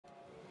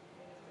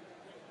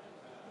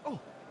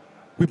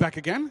We're back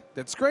again.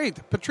 That's great.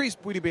 Patrice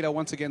Bouidibeda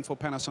once again for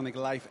Panasonic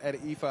Live at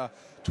IFA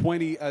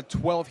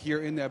 2012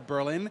 here in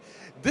Berlin.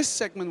 This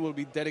segment will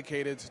be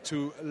dedicated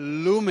to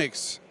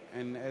Lumix.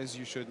 And as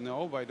you should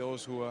know, by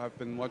those who have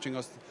been watching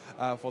us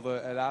for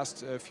the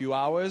last few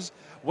hours,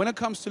 when it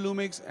comes to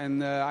Lumix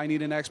and I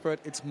need an expert,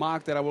 it's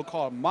Mark that I will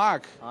call.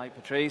 Mark. Hi,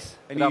 Patrice.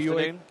 And Good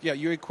afternoon.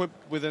 You're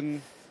equipped with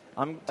an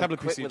tablet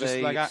PC. With just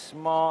a like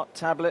smart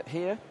tablet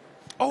here.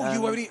 Oh,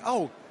 you already...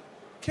 Oh,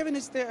 Kevin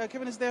is there.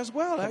 Kevin is there as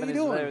well. Kevin How are you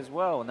doing? is there as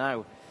well.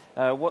 Now,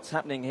 what's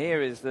happening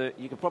here is that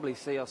you can probably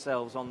see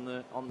ourselves on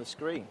the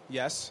screen.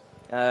 Yes.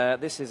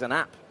 This is an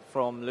app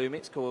from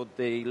Lumix called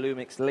the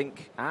Lumix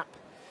Link app.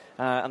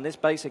 And this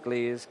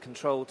basically is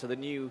controlled to the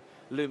new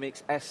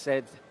Lumix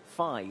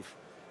SZ5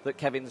 that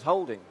Kevin's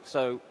holding.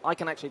 So I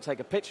can actually take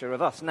a picture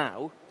of us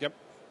now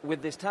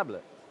with this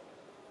tablet.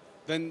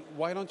 Then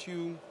why don't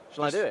you...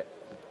 Shall I do it?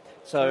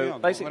 So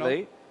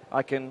basically,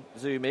 I can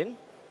zoom in.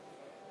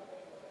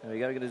 There we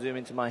go, I'm going to zoom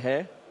into my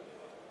hair.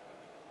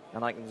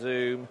 And I can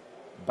zoom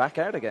back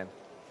out again.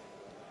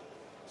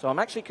 So I'm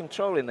actually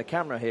controlling the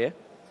camera here.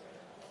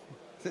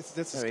 That's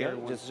a scary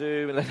one. Just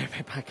zoom and let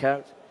it back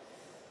out.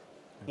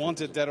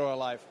 Wanted dead or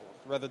alive.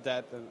 Rather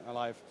dead than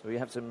alive. So we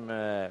have some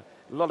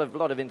lot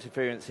of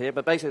interference here,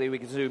 but basically we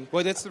can zoom.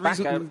 Well, that's the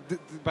reason.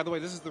 By the way,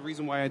 this is the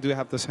reason why I do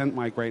have this hand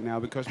mic right now,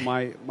 because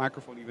my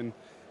microphone even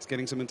is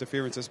getting some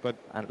interferences. But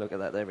and look at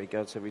that, there we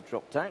go. So we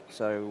dropped out.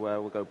 So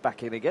we'll go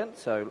back in again.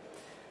 So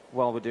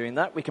while we're doing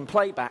that, we can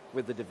play back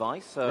with the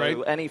device.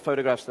 So any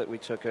photographs that we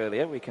took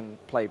earlier, we can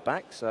play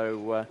back.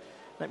 So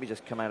let me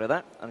just come out of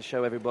that and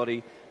show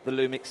everybody the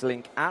Lumix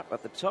Link app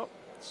at the top.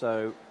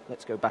 So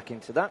let's go back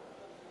into that.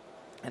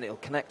 And it'll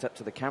connect up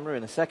to the camera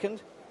in a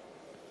second.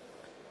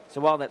 So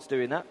while that's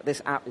doing that,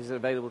 this app is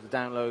available to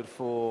download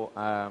for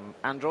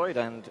Android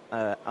and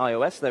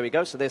iOS. There we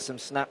go. So there's some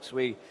snaps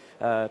we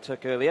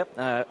took earlier.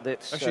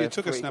 Actually, you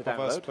took a snap of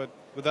us, but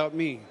without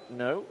me.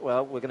 No.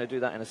 Well, we're going to do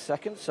that in a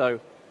second.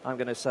 So I'm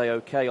going to say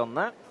OK on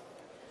that.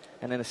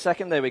 And in a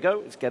second, there we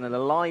go. It's getting a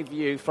live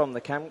view from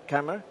the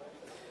camera.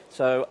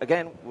 So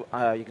again,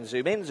 you can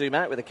zoom in, zoom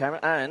out with the camera,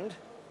 and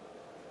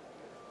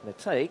I'm going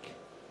to take,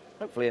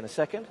 hopefully in a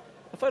second,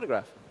 a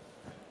photograph.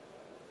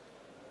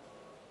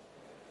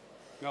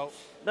 No.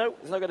 No,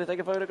 it's not going to take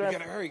a photograph. You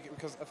got to hurry,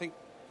 because I think...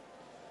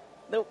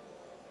 Nope.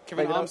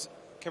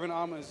 Kevin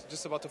Arm is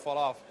just about to fall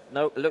off.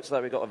 No, it looks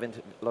like we've got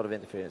a lot of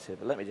interference here,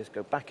 but let me just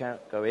go back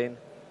out, go in.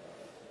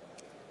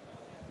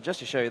 Just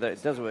to show you that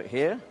it does work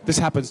here. This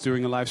happens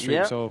during a live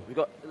stream, so... We've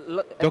got,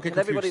 can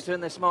everybody turn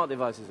their smart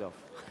devices off.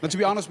 Now, to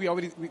be honest,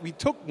 we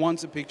took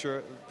once a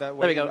picture that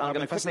way. There we go, I'm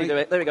going to quickly do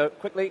it. There we go,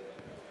 quickly.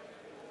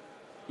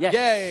 Yes.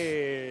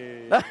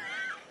 Yay!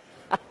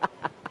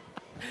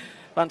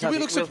 Fantastic. Do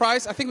we look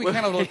surprised? I think we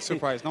kind of look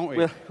surprised, don't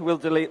we? We'll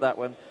delete that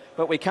one.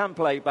 But we can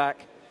play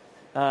back.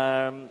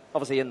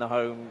 Obviously, in the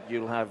home,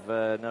 you'll have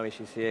no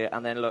issues here.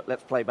 And then, look,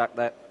 let's play back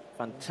that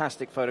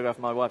fantastic photograph.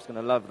 My wife's going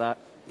to love that.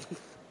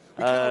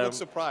 We kind of look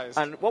surprised.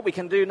 And what we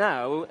can do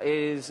now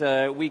is,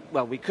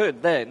 we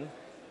could then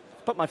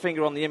put my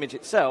finger on the image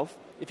itself.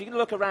 If you can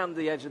look around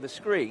the edge of the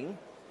screen,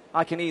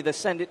 I can either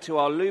send it to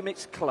our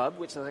Lumix Club,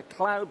 which is a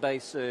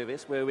cloud-based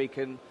service where we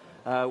can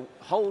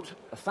hold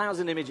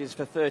 1,000 images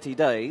for 30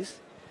 days.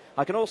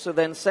 I can also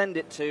then send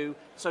it to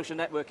social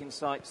networking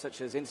sites such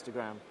as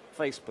Instagram,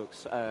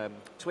 Facebook,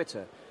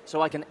 Twitter.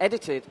 So I can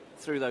edit it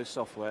through those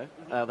software,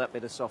 that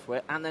bit of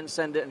software, and then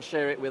send it and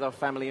share it with our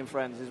family and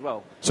friends as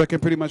well. So I can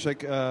pretty much like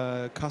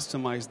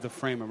customize the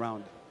frame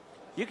around.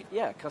 You can,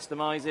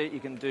 customize it. You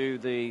can do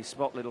the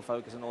spot, little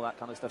focus, and all that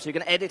kind of stuff. So you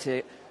can edit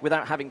it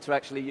without having to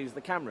actually use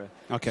the camera.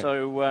 Okay.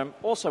 So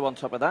also on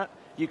top of that,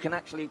 you can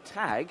actually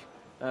tag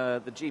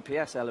the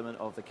GPS element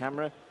of the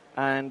camera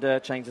and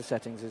change the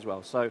settings as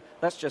well. So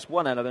that's just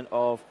one element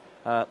of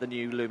the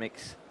new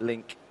Lumix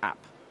Link app.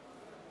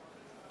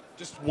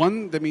 Just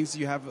one? That means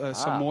you have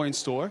some more in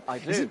store? I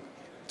do.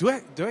 Do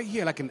I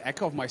hear like an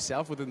echo of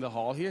myself within the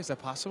hall here? Is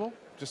that possible?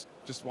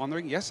 Just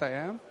wondering. Yes, I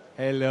am.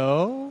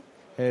 Hello?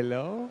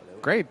 Hello?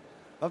 Great.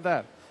 Love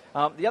that.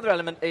 The other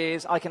element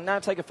is I can now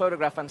take a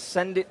photograph and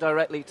send it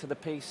directly to the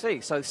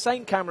PC. So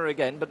same camera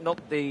again, but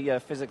not the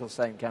physical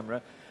same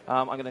camera.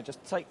 I'm going to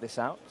just take this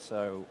out.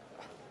 So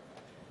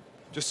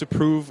just to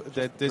prove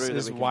that this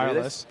is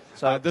wireless.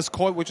 So this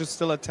cord, which is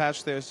still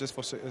attached there, is just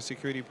for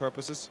security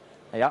purposes.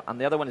 Yeah,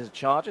 and the other one is a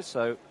charger.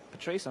 So,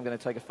 Patrice, I'm going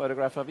to take a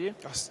photograph of you.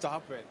 Oh,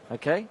 stop it.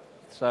 Okay.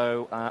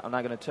 So I'm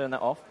now going to turn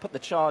that off. Put the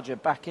charger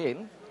back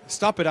in.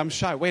 Stop it. I'm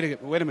shy. Wait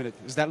a minute.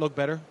 Does that look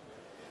better?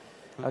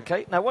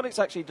 Okay. Now, what it's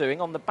actually doing,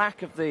 on the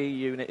back of the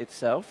unit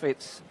itself,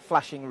 it's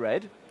flashing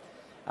red.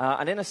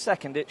 And in a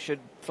second, it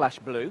should flash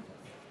blue,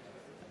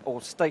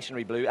 or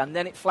stationary blue, and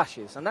then it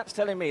flashes. And that's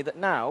telling me that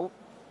now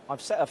I've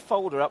set a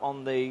folder up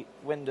on the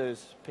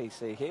Windows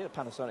PC here,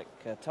 Panasonic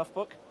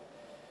Toughbook.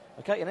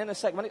 Okay, and in a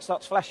second, when it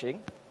starts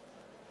flashing,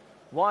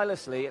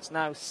 wirelessly, it's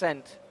now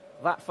sent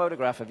that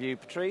photograph of you,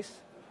 Patrice.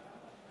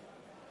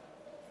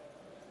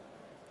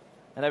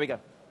 And there we go,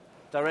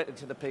 directly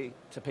to the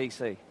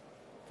PC.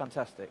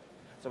 Fantastic.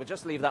 So we'll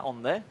just leave that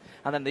on there.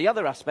 And then the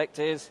other aspect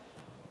is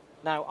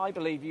Now, I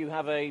believe you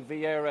have a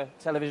Viera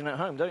television at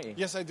home, don't you?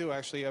 Yes, I do,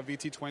 actually, a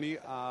VT20.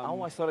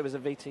 Oh, I thought it was a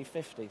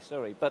VT50,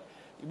 sorry. But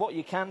what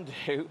you can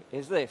do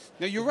is this.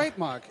 No, you're right,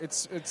 Mark.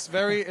 It's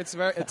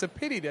a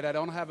pity that I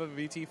don't have a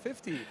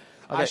VT50. Okay.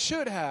 I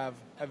should have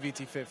a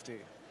VT50.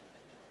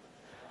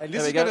 And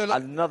this there we go.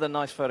 Another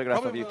nice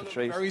photograph of you,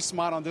 Patrice. Very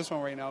smart on this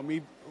one right now,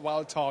 me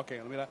while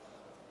talking.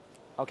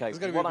 Okay,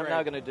 what I'm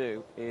now going to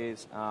do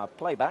is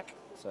playback.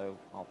 So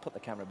I'll put the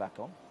camera back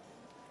on.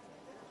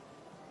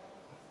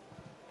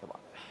 Come on.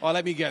 Oh,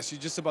 let me guess. You're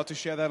just about to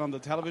share that on the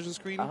television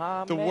screen?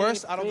 The maybe,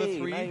 worst out of the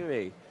three?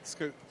 Maybe. It's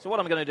good. So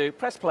what I'm going to do,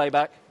 press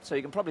playback. So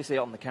you can probably see it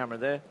on the camera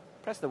there.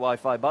 Press the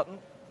Wi-Fi button.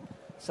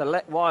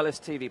 Select wireless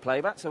TV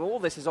playback. So all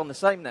this is on the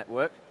same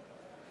network.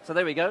 So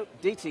there we go,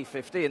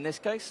 DT50 in this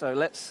case. So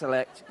let's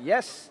select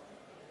yes.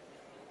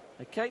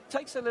 Okay,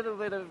 takes a little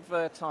bit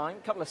of time,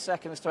 a couple of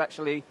seconds to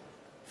actually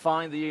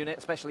find the unit,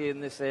 especially in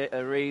this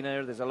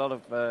arena. There's a lot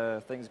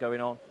of things going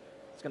on.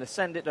 It's going to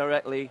send it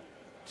directly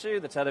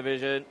to the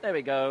television. There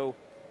we go.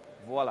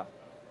 Voila.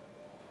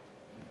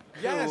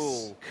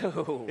 Yes.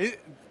 Cool.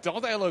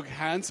 Don't I look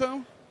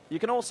handsome? You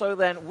can also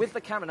then, with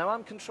the camera, now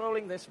I'm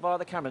controlling this via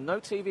the camera, no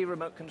TV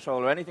remote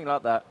control or anything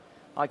like that.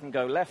 I can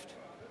go left.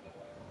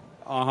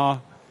 Uh-huh.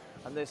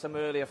 And there's some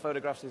earlier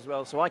photographs as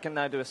well, so I can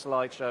now do a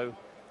slideshow.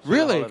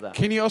 Really?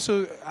 Can you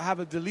also have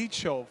a delete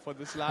show for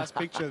this last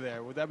picture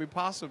there? Would that be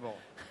possible?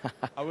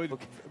 I would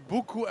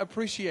beaucoup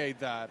appreciate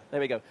that. There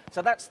we go.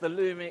 So that's the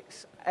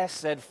Lumix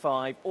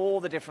SZ5, all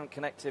the different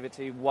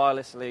connectivity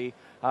wirelessly.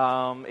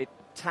 It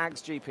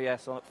tags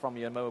GPS from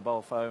your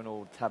mobile phone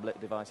or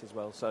tablet device as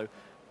well. So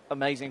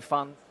amazing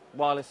fun,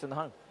 wireless in the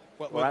home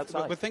or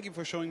outside. But thank you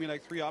for showing me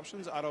like 3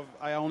 options out of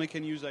I only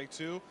can use like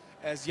 2.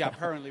 As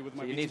apparently with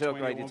my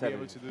VT20 I won't be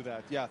able to do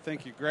that. Yeah,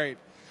 thank you. Great.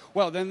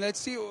 Well, then let's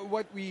see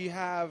what we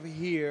have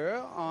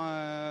here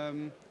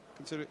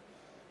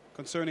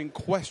concerning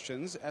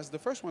questions. As the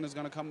first one is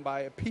going to come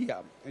by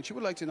Pia, and she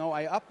would like to know,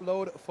 I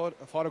upload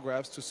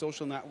photographs to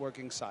social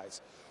networking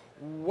sites.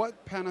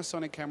 What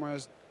Panasonic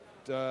cameras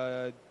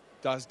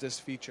does this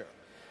feature?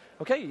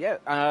 Okay, yeah,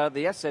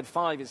 the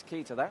SZ5 is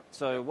key to that.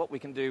 So what we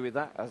can do with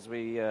that, as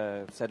we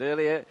said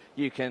earlier,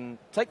 you can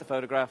take the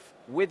photograph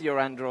with your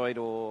Android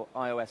or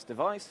iOS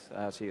device,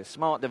 so your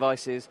smart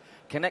devices,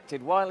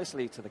 connected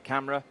wirelessly to the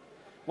camera.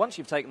 Once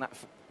you've taken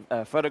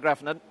that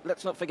photograph, and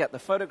let's not forget the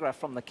photograph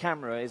from the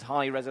camera is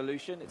high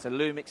resolution. It's a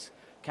Lumix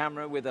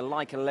camera with a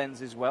Leica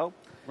lens as well.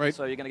 Right.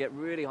 So you're going to get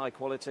really high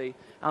quality.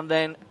 And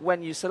then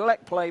when you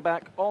select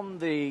playback on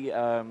the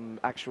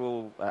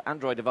actual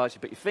Android device,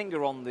 you put your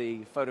finger on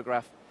the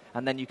photograph,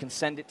 and then you can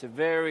send it to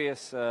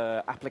various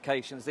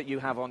applications that you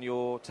have on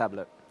your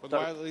tablet. But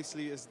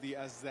wirelessly is the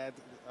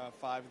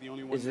SZ5 the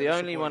only one? Is the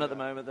only one at the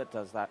moment that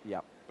does that,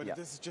 yeah. But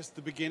this is just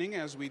the beginning,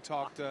 as we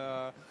talked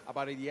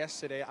about it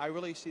yesterday. I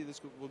really see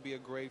this would be a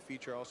great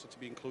feature also to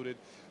be included,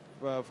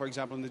 for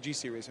example, in the G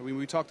series. I mean,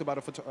 we talked about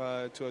a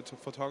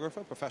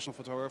photographer, professional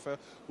photographer,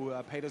 who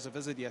paid us a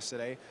visit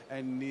yesterday,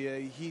 and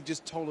he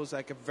just told us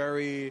like a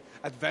very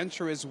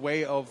adventurous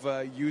way of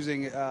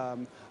using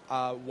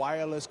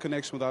wireless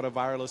connection without a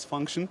wireless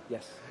function.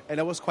 Yes. And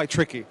that was quite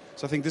tricky.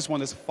 So I think this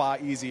one is far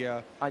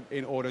easier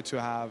in order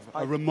to have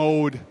a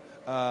remote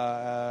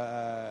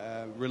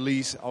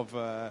release of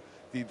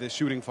the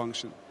shooting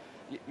function.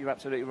 You're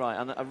absolutely right.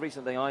 And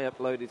recently I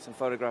uploaded some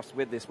photographs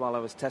with this while I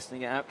was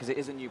testing it out because it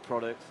is a new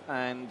product.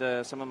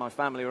 And some of my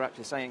family were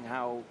actually saying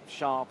how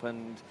sharp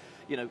and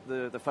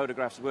the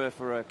photographs were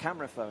for a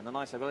camera phone. And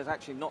I said, well, it's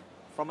actually not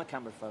from a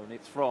camera phone.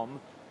 It's from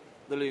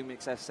the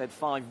Lumix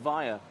SZ5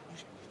 via.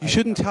 You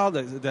shouldn't tell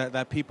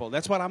that people.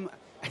 That's what I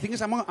think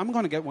is I'm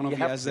going to get one of the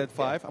SZ5.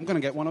 Yeah. I'm going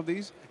to get one of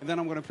these, and then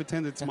I'm going to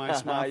pretend it's my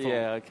smartphone.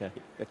 Yeah, okay.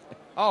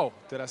 Oh,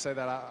 did I say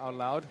that out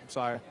loud?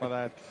 Sorry for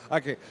that.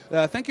 Okay.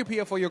 Thank you,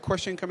 Pia, for your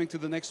question. Coming to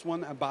the next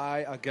one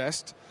by a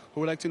guest who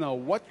would like to know,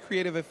 what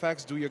creative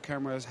effects do your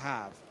cameras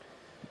have?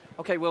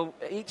 Okay, well,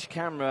 each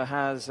camera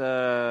has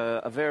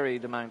a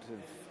varied amount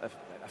of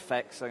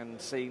effects and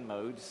scene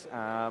modes.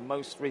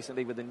 Most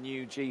recently with the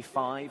new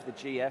G5, the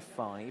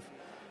GF5,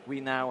 we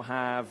now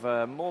have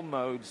more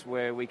modes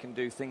where we can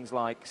do things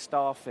like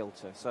star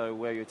filter. So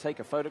where you take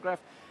a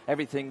photograph,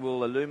 everything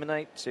will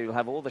illuminate, so you'll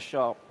have all the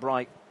sharp,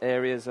 bright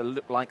areas that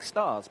look like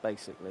stars,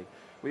 basically.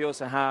 We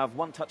also have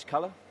one-touch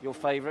color, your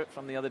favorite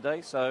from the other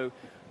day. So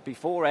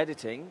before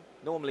editing,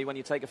 normally when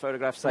you take a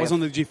photograph, say... It was on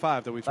the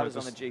G5 that we tried. That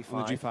was on the G5.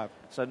 On the G5.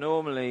 So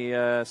normally,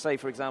 say,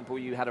 for example,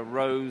 you had a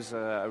rose,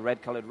 a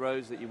red-colored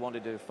rose that you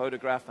wanted to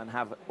photograph and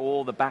have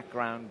all the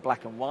background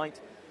black and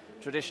white.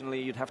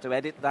 Traditionally, you'd have to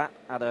edit that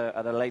at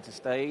a later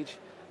stage.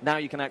 Now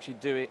you can actually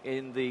do it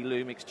in the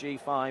Lumix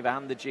G5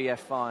 and the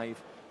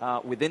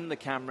GF5 within the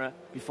camera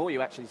before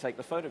you actually take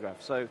the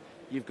photograph. So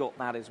you've got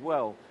that as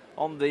well.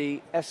 On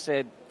the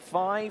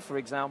SZ5, for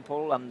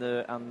example, and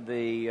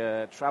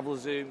the travel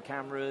zoom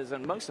cameras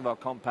and most of our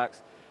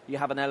compacts, you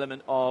have an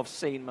element of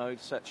scene mode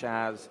such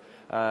as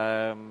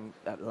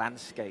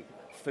landscape.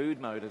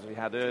 Food mode, as we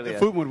had earlier. The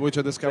food mode, which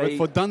I discovered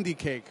for Dundee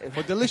cake.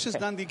 For delicious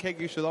Dundee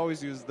cake, you should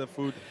always use the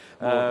food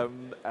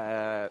mode.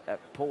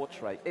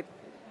 Portrait.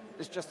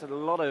 there's just a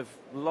lot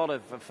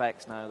of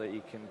effects now that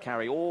you can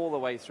carry all the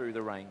way through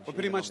the range. But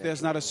pretty much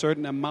there's not a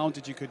certain amount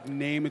that you could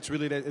name. It's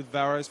really that it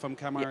varies from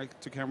camera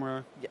to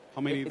camera. Yeah.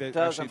 How many it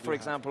does, and for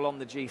example, on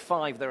the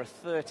G5, there are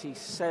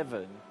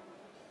 37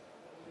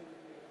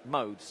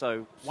 modes.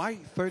 So why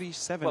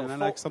 37 well, and then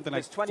like something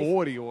like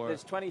 40 or?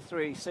 There's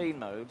 23 scene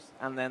modes,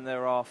 and then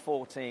there are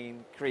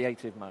 14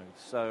 creative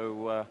modes.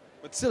 So,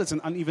 but still, it's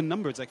an uneven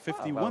number. It's like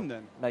 51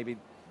 then. Maybe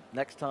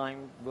next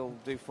time we'll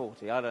do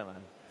 40. I don't know.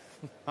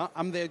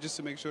 I'm there just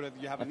to make sure that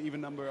you have an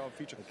even number of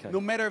features. Okay. No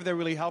matter if they're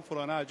really helpful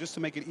or not, just to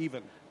make it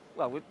even.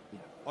 Well,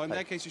 or in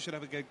that case, you should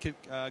have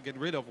get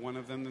rid of one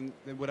of them, and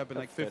it would have been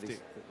like 50. 30.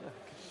 Yeah.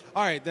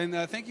 All right, then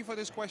thank you for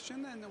this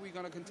question, and we're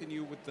going to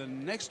continue with the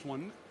next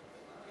one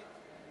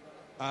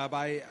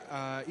by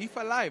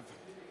IFA Live.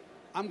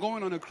 I'm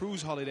going on a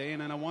cruise holiday,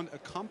 and then I want a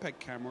compact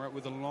camera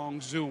with a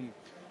long zoom.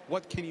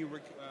 What can you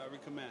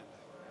recommend?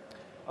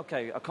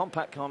 Okay, a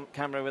compact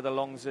camera with a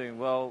long zoom.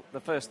 Well, the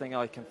first thing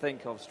I can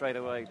think of straight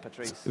away,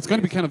 Patrice. It's going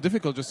to be kind of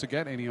difficult just to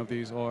get any of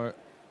these, or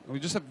we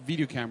just have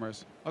video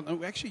cameras.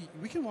 Actually,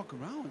 we can walk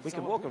around. We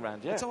can walk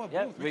around, yeah. It's our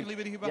booth. We can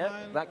leave it here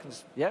behind.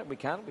 We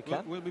can.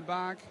 We'll be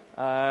back.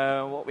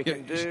 What we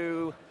can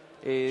do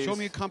is... Show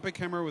me a compact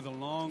camera with a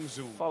long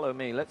zoom. Follow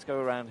me. Let's go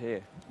around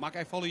here. Mark,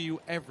 I follow you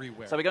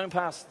everywhere. So we're going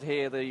past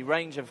here the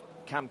range of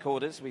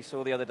camcorders we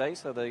saw the other day,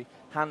 so the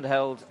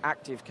handheld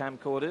active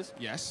camcorders.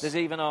 Yes. There's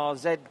even our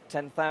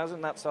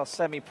Z10000, that's our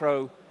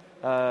semi-pro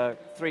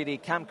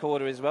 3D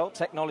camcorder as well.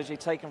 Technology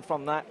taken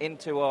from that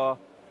into our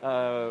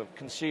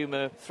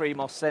consumer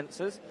 3MOS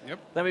sensors. Yep.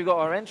 Then we've got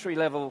our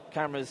entry-level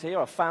cameras here,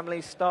 our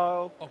family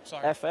style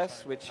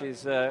FS, which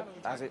is,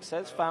 as it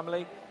says,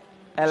 family,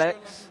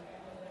 LX,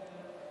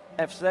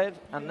 FZ,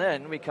 and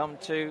then we come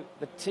to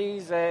the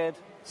TZ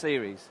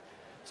series.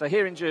 So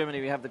here in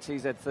Germany we have the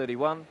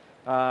TZ31.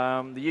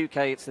 The UK,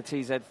 it's the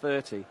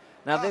TZ30.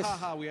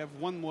 Now we have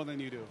one more than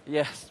you do.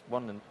 Yes,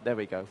 one. There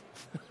we go.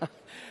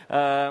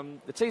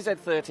 The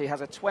TZ30 has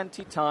a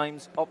 20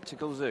 times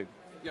optical zoom.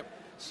 Yep.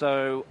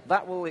 So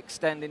that will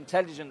extend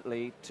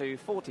intelligently to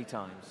 40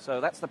 times.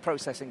 So that's the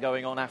processing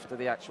going on after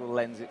the actual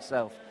lens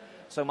itself.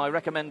 So my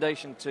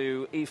recommendation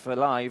to IFA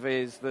Live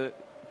is that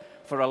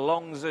for a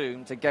long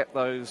zoom, to get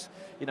those,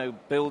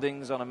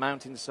 buildings on a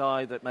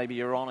mountainside that maybe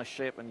you're on a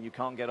ship and you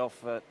can't get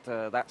off at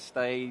that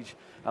stage,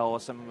 or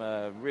some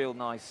real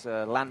nice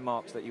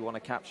landmarks that you want to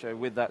capture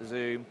with that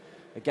zoom.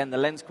 Again, the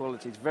lens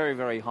quality is very,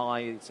 very high.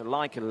 It's a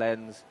Leica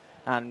lens,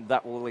 and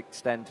that will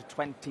extend to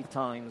 20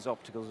 times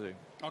optical zoom.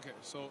 Okay,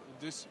 so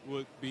this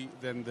would be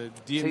then the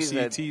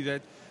DMC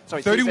TZ.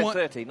 Sorry, 31,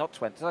 TZ30, not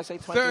 20. Did I say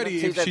 20?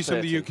 30 if she's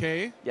from the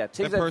UK. Yeah,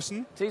 that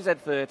person.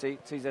 TZ30,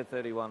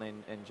 TZ31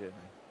 in Germany.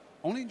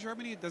 Only in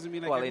Germany? It doesn't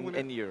mean like everyone...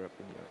 in Europe.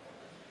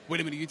 Wait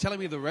a minute, you're telling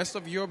me the rest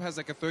of Europe has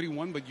like a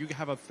 31, but you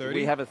have a 30?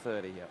 We have a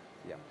 30,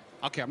 yeah.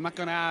 Okay, I'm not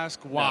going to ask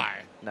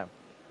why. No.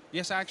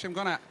 Yes, actually, I'm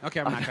going to...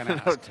 Okay, I'm not going to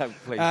ask. No, don't,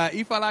 please.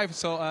 IFA Live,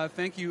 so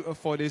thank you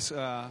for this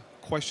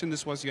question.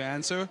 This was your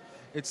answer.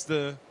 It's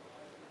the...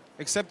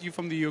 Except you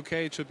from the UK,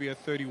 it should be a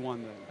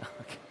 31 then.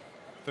 Okay.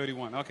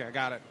 31, okay, I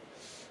got it.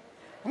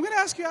 I'm going to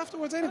ask you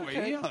afterwards anyway.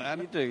 Okay. You know that.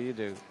 You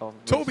do.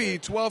 Toby,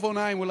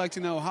 1209, would like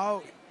to know,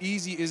 how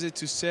easy is it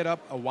to set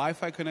up a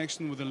Wi-Fi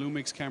connection with a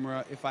Lumix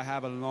camera if I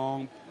have a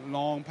long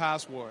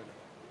password?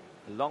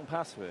 A long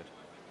password?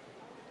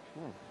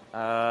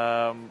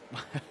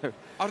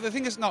 The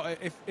thing is, no,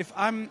 if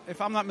I'm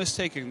not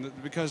mistaken,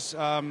 because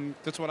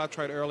that's what I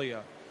tried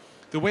earlier.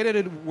 The way that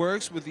it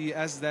works with the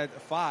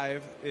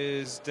SZ5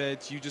 is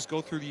that you just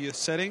go through the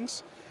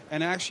settings,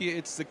 and actually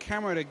it's the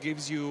camera that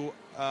gives you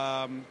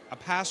a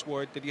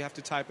password that you have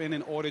to type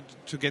in order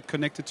to get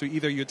connected to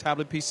either your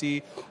tablet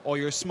PC or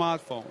your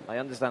smartphone. I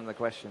understand the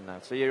question now.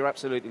 So you're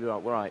absolutely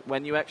right.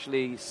 When you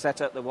actually set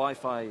up the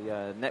Wi-Fi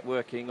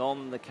networking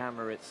on the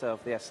camera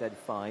itself, the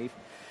SZ5,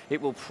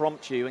 it will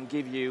prompt you and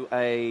give you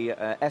a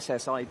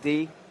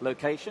SSID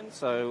location.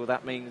 So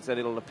that means that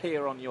it'll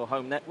appear on your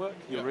home network,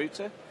 your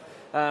router.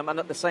 And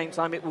at the same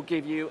time, it will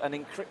give you an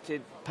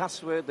encrypted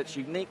password that's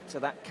unique to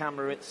that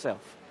camera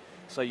itself.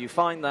 So you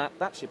find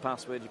that's your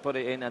password, you put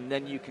it in, and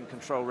then you can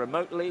control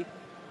remotely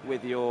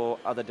with your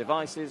other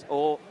devices,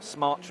 or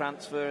smart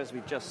transfer, as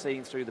we've just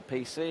seen through the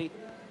PC,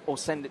 or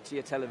send it to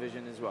your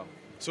television as well.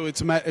 So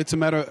it's a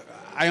matter.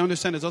 I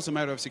understand it's also a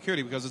matter of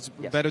security, because it's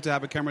better to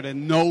have a camera that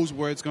knows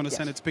where it's going to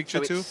send its picture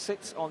to. So it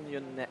sits on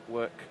your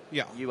network.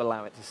 Yeah. You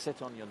allow it to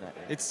sit on your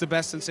network. It's the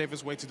best and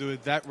safest way to do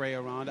it that way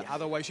around. Yes.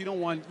 Otherwise, you don't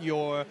want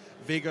your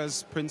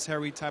Vegas Prince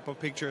Harry type of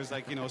pictures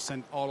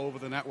sent all over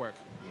the network.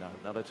 No,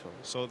 not at all.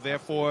 So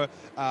therefore,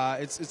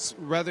 it's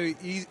rather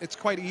easy. It's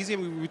quite easy.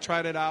 We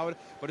tried it out,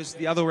 but it's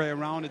the other way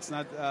around. It's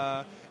not.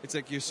 It's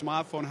like your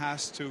smartphone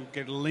has to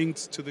get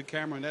linked to the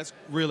camera, and that's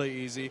really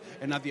easy,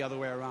 and not the other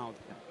way around.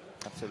 Yeah,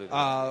 absolutely.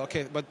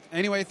 Okay, but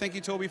anyway, thank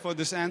you, Toby, for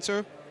this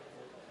answer.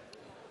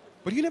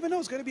 But you never know.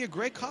 It's going to be a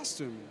great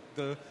costume.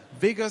 The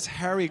Vegas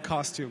Harry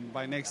costume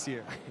by next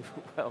year.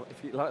 Well,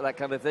 if you like that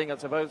kind of thing, I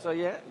suppose so,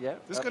 yeah.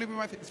 This is going to be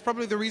it's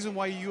probably the reason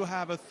why you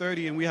have a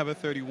 30 and we have a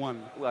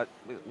 31. Well,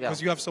 yeah.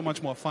 Because you have so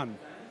much more fun.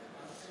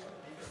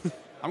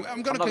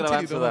 I'm going to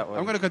continue.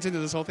 I'm going to continue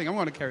this whole thing. I'm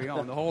going to carry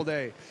on the whole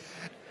day.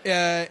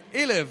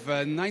 Elif,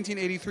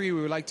 1983,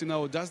 we would like to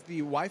know, does the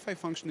Wi-Fi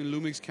function in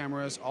Lumix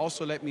cameras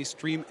also let me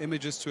stream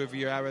images to a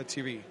Viera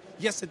TV?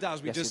 Yes, it does.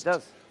 It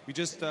does. We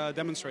just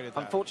demonstrated that.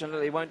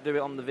 Unfortunately, it won't do it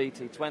on the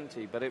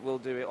VT20, but it will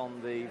do it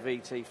on the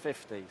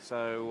VT50.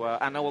 So,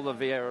 and all the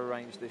Viera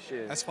range this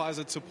year. As far as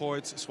it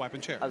supports swipe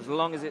and share. As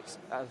long as it's,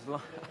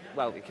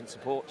 well, it can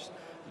support.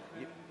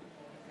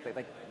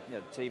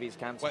 TVs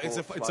can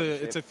support. Well,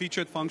 it's a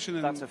featured function.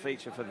 And that's a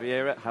feature for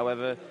Viera.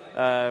 However,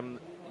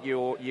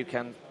 you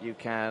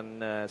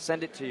can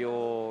send it to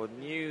your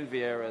new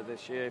Viera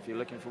this year if you're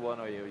looking for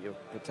one, or you're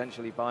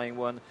potentially buying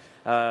one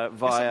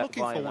via.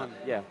 Looking for one.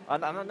 Yeah,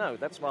 and I know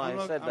that's why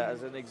I said that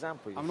as an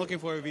example. I'm looking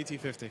for a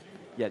VT50.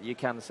 Yeah, you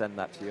can send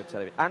that to your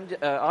television. And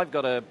I've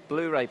got a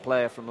Blu-ray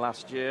player from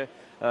last year,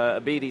 a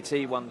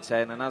BDT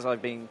 110, and as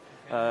I've been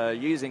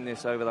using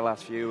this over the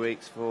last few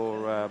weeks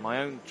for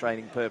my own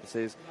training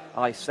purposes,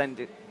 I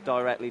send it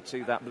directly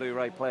to that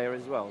Blu-ray player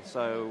as well.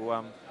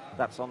 So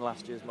that's on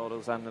last year's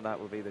models, and that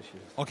will be this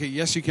year's. Okay,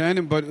 yes, you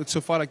can, but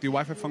so far, like the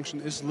Wi-Fi function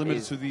is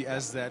limited to the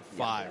SZ5.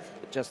 Yeah,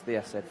 just the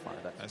SZ5.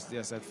 That's the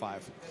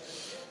SZ5.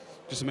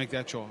 Just to make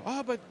that sure.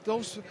 But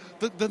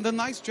the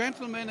nice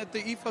gentleman at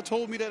the IFA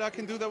told me that I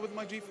can do that with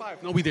my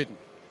G5. No, we didn't.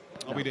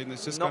 No, we didn't.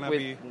 It's just going to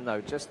be...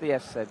 No, just the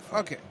SZ5.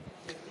 Okay.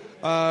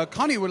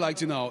 Connie would like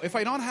to know, if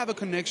I don't have a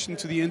connection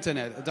to the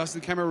internet, does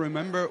the camera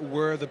remember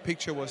where the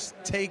picture was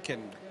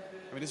taken?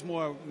 I mean, it's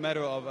more a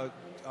matter of a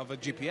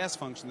GPS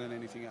function than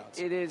anything else.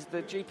 It is.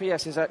 The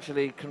GPS is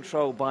actually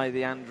controlled by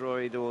the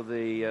Android or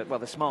the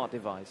smart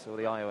device or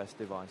the iOS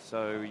device.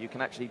 So you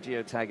can actually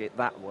geotag it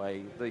that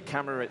way. The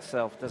camera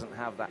itself doesn't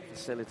have that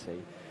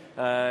facility.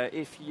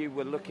 If you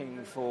were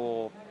looking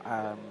for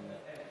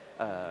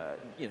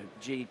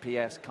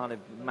GPS kind of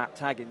map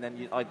tagging,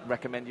 then I'd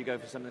recommend you go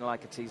for something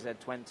like a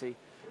TZ20.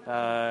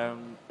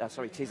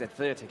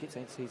 TZ30. I keep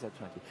saying TZ20.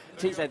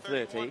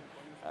 TZ30.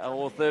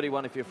 Or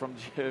 31 if you're from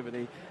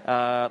Germany.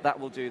 That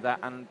will do that,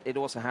 and it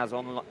also has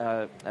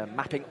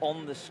mapping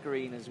on the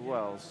screen as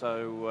well,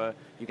 so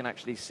you can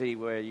actually see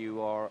where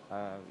you are,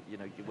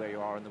 where you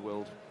are in the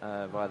world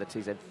via the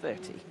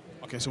TZ30.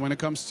 Okay, so when it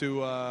comes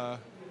to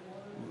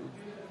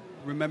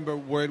remember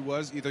where it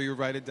was, either you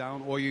write it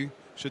down or you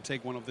should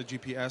take one of the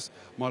GPS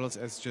models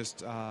as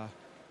just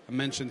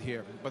mentioned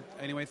here. But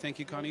anyway, thank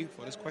you, Connie,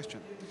 for this question.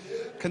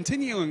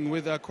 Continuing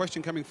with a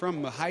question coming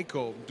from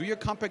Heiko. Do your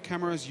compact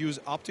cameras use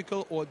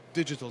optical or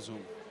digital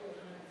zoom?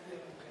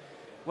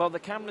 Well, the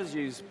cameras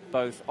use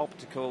both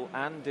optical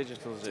and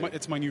digital zoom.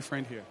 It's my new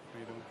friend here. How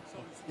you doing?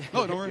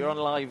 No, don't worry. You're on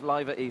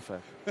live at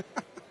IFA. It's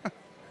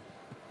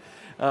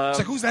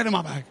like, who's that in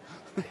my bag?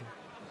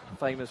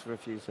 Famous for a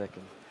few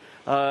seconds.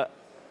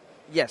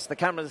 Yes, the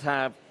cameras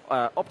have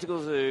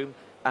optical zoom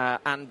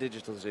and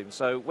digital zoom.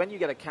 So when you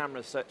get a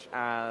camera such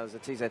as a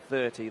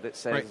TZ30 that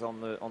says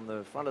on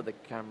the front of the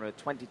camera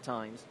 20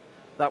 times,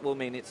 that will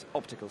mean it's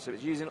optical. So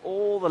it's using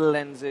all the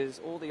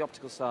lenses, all the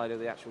optical side of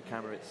the actual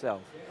camera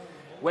itself.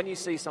 When you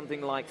see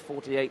something like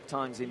 48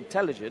 times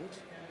intelligent,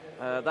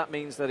 that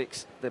means that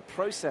it's the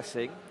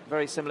processing,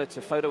 very similar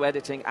to photo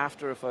editing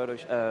after a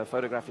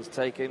photograph is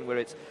taken, where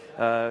it's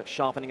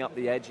sharpening up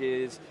the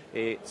edges,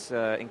 it's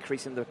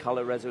increasing the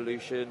color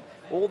resolution.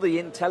 All the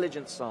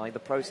intelligent side, the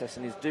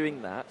processing is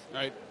doing that.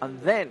 Right. And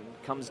then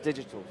comes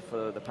digital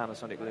for the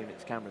Panasonic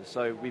Lumix cameras.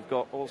 So we've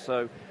got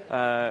also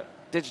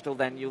digital,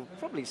 then you'll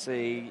probably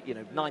see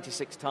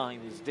 96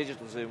 times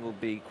digital zoom will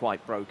be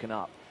quite broken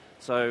up.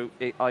 So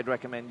I'd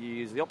recommend you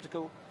use the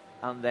optical,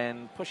 and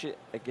then push it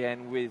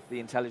again with the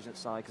intelligent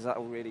side, because that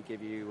will really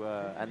give you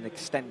an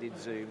extended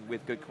zoom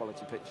with good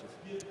quality pictures.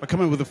 But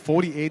coming with a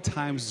 48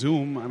 times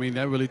zoom, I mean,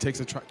 that really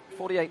takes a try.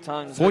 48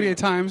 times. 48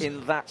 times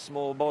in that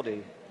small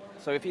body.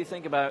 So if you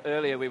think about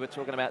earlier, we were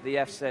talking about the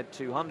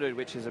FZ200,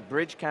 which is a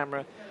bridge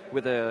camera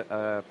with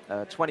a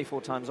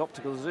 24 times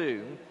optical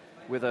zoom,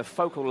 with a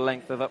focal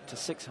length of up to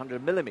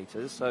 600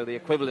 millimeters, so the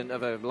equivalent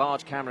of a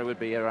large camera would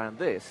be around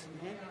this.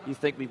 You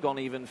think we've gone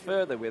even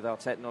further with our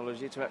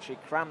technology to actually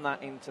cram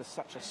that into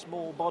such a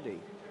small body.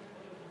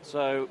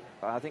 So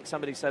I think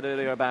somebody said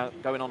earlier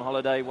about going on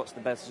holiday, what's the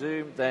best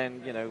zoom?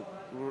 Then,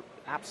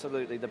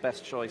 absolutely the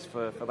best choice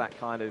for that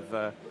kind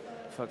of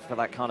for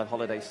that kind of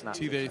holiday snap.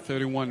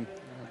 TZ31.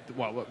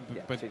 Well,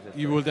 yeah, but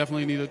you will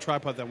definitely need a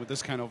tripod then with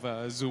this kind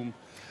of zoom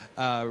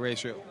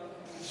ratio.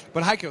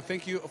 But Heiko,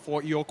 thank you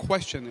for your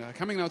question.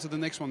 Coming now to the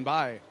next one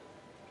by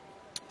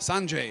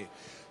Sanjay.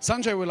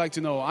 Sanjay would like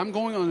to know, I'm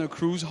going on a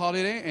cruise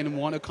holiday and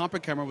want a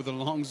compact camera with a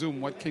long zoom.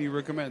 What can you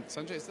recommend?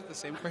 Sanjay, is that the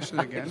same question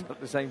again? It's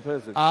not the same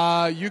person.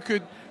 You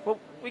could... Well,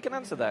 we can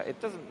answer that. It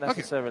doesn't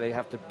necessarily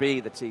have to be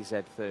the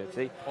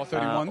TZ30. Or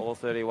 31. Or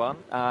 31.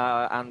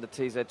 And the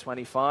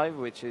TZ25,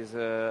 which is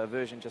a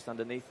version just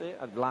underneath it,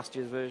 and last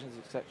year's versions,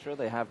 etc.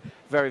 They have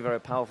very, very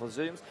powerful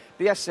zooms.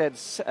 The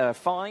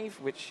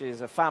SZ5, which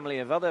is a family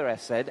of other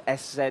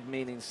SZ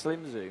meaning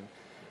slim zoom.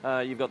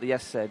 You've got the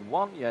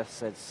SZ1, the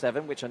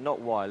SZ7, which are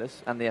not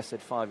wireless, and the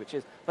SZ5, which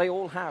is. They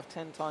all have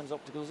 10 times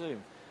optical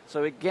zoom.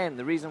 So again,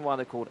 the reason why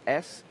they're called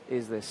S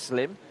is they're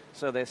slim,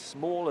 So they're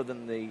smaller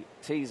than the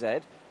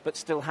TZ, but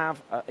still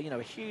have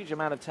a huge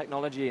amount of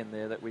technology in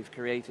there that we've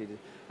created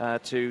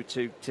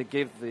to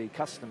give the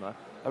customer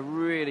a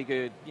really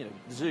good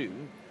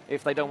zoom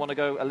if they don't want to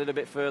go a little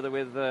bit further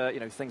with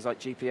things like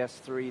GPS,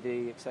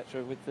 3D,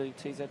 etc. with the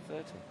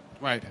TZ30.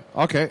 Right.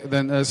 Okay.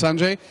 Then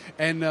Sanjay,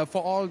 and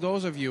for all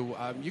those of you,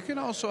 you can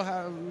also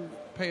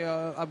pay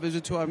a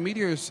visit to our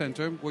media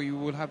center where you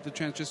will have the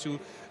chance just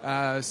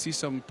to see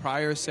some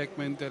prior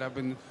segment that have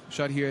been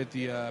shot here at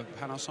the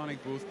Panasonic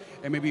booth,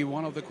 and maybe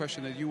one of the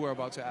questions that you were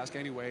about to ask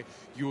anyway,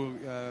 you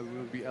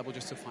will be able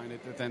just to find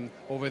it then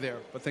over there.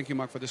 But thank you,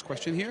 Mark, for this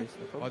question here,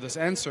 or this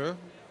answer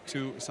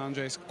to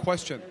Sanjay's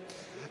question.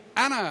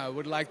 Anna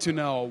would like to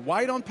know,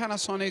 why don't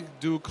Panasonic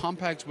do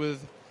compacts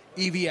with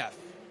EVF?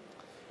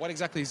 What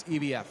exactly is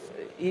EVF?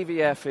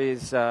 EVF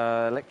is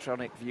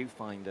electronic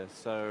viewfinder,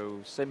 so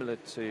similar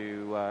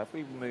to, if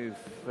we move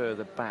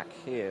further back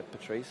here,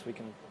 Patrice, we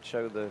can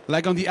show the...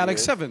 Like on the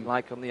LX7?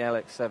 Like on the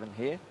LX7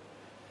 here.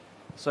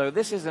 So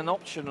this is an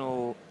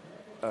optional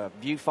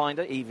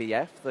viewfinder,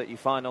 EVF, that you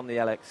find on the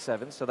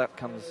LX7, so that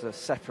comes as a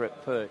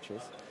separate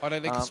purchase. Oh,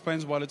 that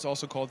explains why it's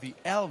also called the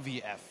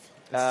LVF.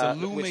 It's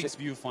the Lumix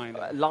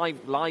viewfinder.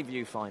 Live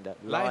viewfinder.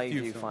 Live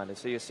viewfinder.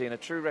 So you're seeing a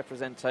true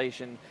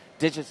representation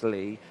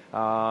digitally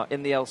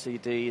in the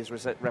LCD is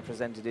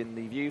represented in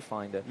the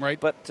viewfinder. Right.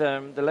 But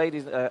the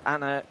lady,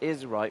 Anna,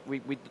 is right.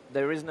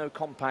 There is no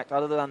compact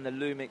other than the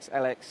Lumix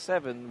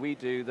LX7 we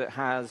do that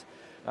has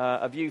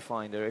a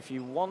viewfinder. If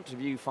you want a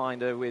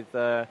viewfinder with,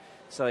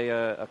 say,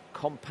 a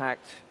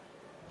compact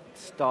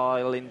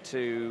style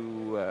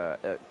into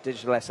a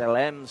digital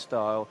SLM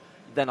style,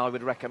 then I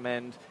would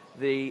recommend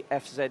the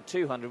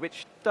FZ200,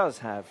 which does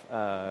have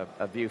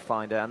a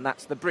viewfinder, and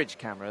that's the bridge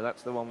camera.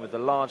 That's the one with the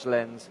large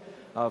lens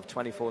of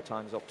 24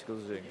 times optical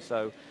zoom.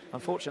 So,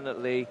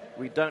 unfortunately,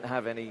 we don't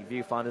have any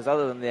viewfinders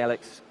other than the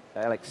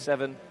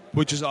LX7.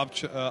 Which is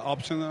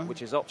optional?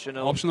 Which is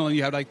optional. Optional, and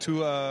you have like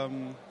two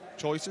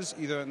choices,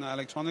 either an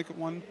electronic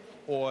one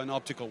or an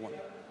optical one.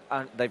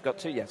 And they've got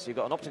two, yes. You've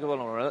got an optical one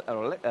or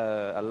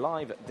a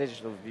live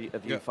digital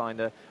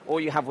viewfinder, or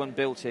you have one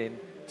built in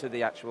to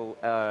the actual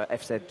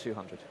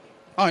FZ200.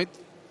 All right.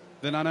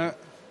 Then Anna,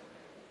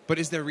 but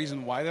is there a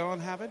reason why they don't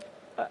have it?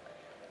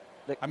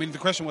 I mean, the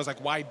question was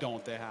like, why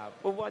don't they have?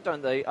 Well, why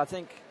don't they? I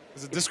think...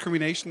 Is it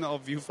discrimination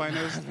of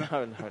viewfinders?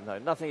 No.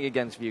 Nothing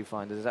against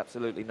viewfinders,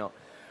 absolutely not.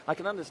 I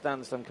can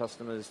understand some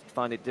customers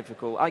find it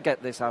difficult. I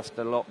get this asked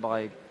a lot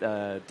by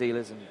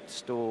dealers and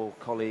store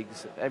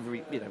colleagues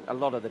a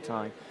lot of the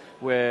time,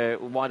 where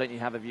why don't you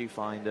have a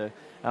viewfinder?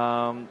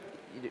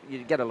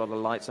 You get a lot of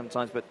light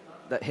sometimes, but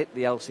that hit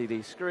the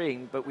LCD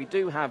screen, but we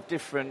do have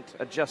different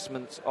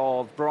adjustments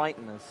of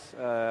brightness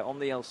on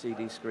the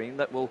LCD screen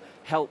that will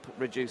help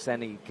reduce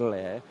any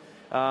glare.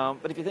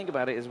 But if you think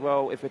about it as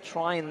well, if we're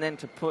trying then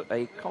to put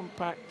a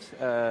compact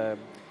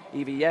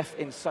EVF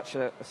in such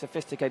a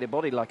sophisticated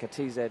body like a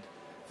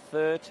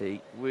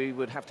TZ30, we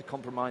would have to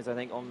compromise, I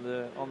think, on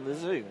the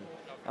zoom.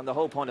 And the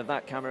whole point of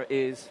that camera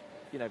is,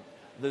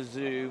 the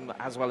zoom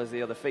as well as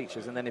the other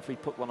features. And then if we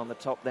put one on the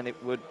top, then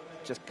it would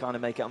just kind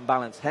of make it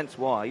unbalanced. Hence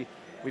why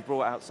we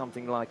brought out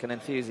something like an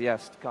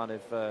enthusiast kind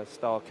of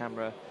style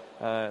camera,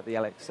 the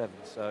LX7.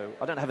 So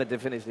I don't have a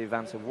definitive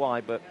answer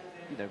why, but,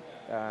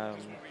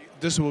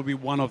 this will be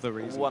one of the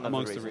reasons. One of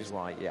the reasons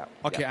why, yeah.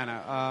 Okay, yeah.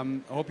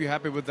 Anna, I hope you're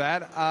happy with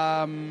that.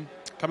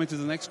 Coming to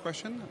the next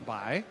question,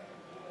 by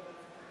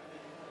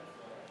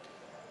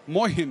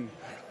Mohin.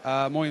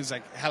 Mohin's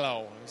like,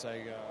 hello. It's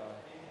like,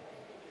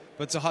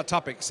 but it's a hot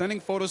topic. Sending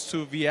photos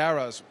to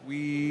Vieras.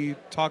 We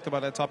talked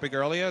about that topic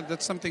earlier.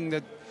 That's something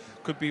that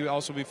could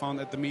also be found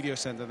at the media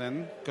center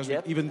then, because we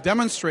even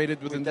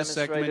demonstrated within this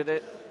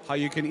segment how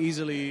you can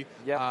easily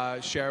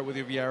share with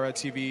your Viera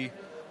TV.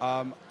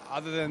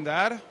 Other than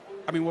that,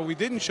 I mean, what we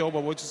didn't show,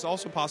 but which is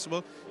also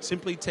possible,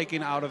 simply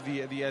taking out of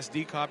the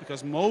SD card,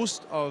 because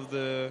most of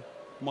the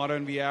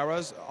modern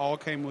Vieras all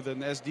came with an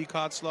SD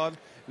card slot.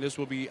 And this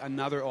will be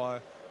another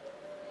or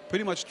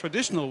pretty much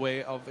traditional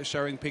way of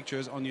sharing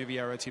pictures on your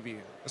Viera TV,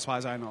 as far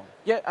as I know.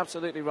 Yeah,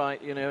 absolutely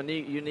right. A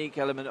unique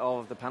element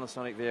of the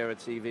Panasonic Viera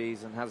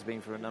TVs, and has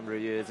been for a number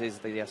of years, is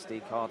the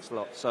SD card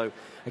slot. So,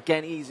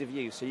 again, ease of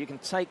use. So you can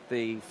take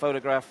the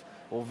photograph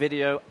or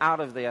video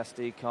out of the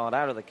SD card,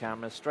 out of the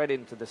camera, straight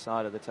into the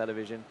side of the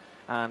television,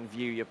 and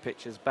view your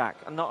pictures back.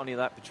 And not only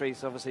that,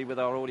 Patrice, obviously with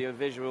our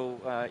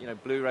audio-visual,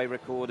 Blu-ray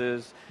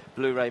recorders,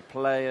 Blu-ray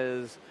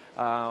players,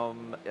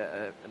 home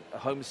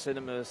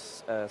cinema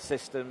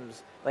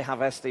systems, they have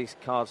SD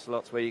card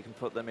slots where you can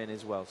put them in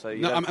as well. So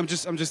I'm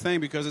just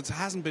saying, because it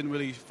hasn't been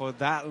really for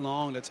that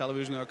long that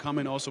television are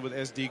coming also with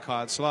SD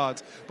card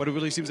slots, but it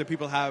really seems that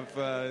people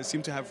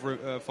seem to have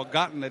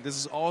forgotten that this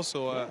is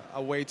also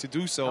a way to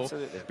do so.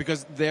 Absolutely.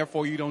 Because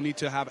therefore you don't need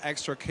to have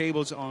extra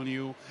cables on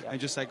you and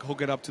just like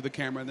hook it up to the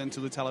camera and then to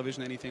the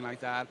television, anything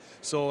like that.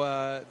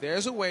 So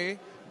there's a way,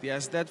 the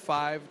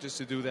SDAT5, just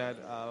to do that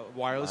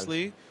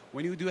wirelessly.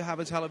 When you do have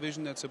a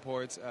television that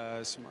supports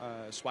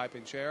swipe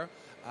and share,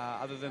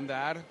 other than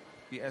that,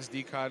 the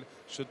SD card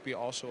should be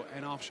also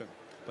an option.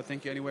 But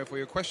thank you anyway for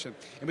your question.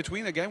 In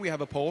between, again, we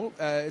have a poll.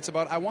 It's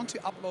about I want to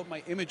upload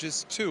my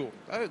images too.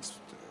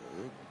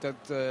 That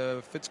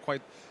fits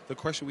quite the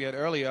question we had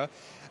earlier.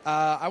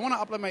 I want to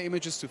upload my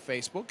images to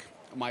Facebook,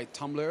 my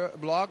Tumblr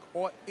blog,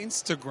 or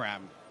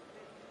Instagram.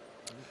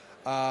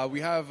 We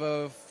have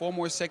 4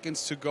 more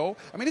seconds to go.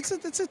 I mean,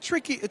 it's a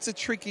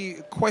tricky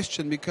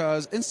question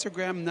because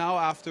Instagram now,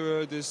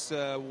 after this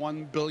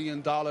 $1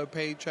 billion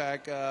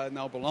paycheck,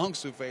 now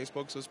belongs to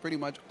Facebook, so it's pretty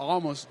much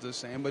almost the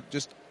same, but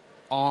just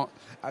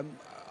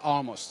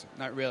almost,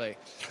 not really.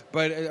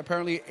 But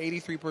apparently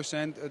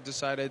 83%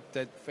 decided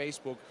that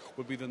Facebook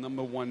would be the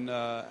 #1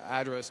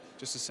 address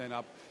just to send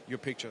up your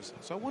pictures.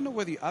 So I wonder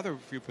where the other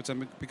few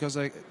 %, because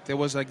there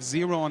was like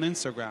 0 on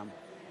Instagram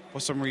for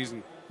some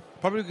reason.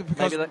 Probably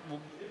because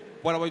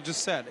what I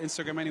just said.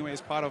 Instagram anyway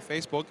is part of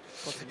Facebook.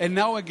 And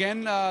now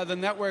again, the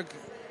network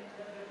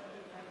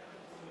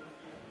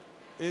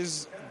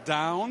is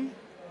down.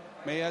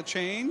 May I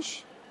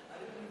change?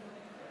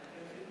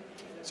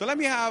 So let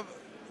me have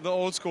the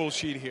old school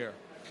sheet here.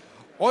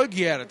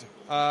 Olgierd,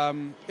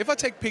 if I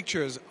take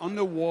pictures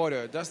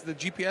underwater, does the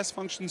GPS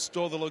function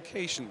store the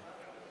location?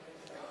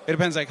 It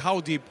depends, like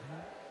how deep.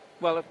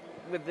 Well,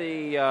 with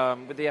the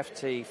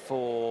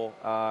FT4,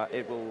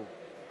 it will.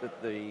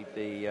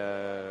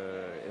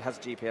 It has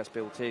GPS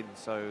built in,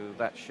 so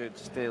that should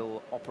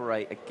still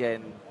operate.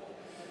 Again,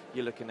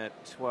 you're looking at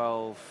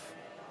 12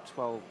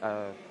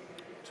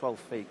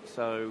 feet.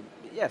 So,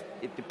 yeah,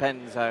 it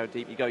depends how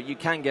deep you go. You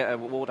can get a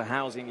water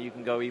housing, you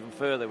can go even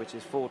further, which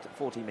is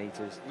 40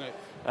 meters. Right.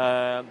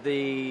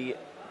 The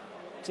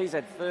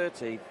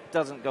TZ30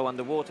 doesn't go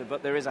underwater,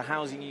 but there is a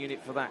housing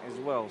unit for that as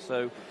well.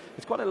 So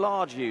it's quite a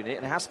large unit,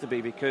 and it has to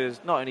be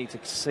because not only to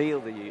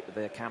seal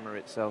the camera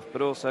itself,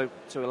 but also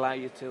to allow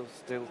you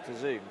still to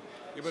zoom.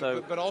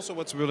 Yeah, but also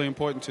what's really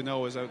important to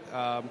know is that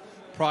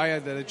prior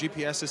that a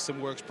GPS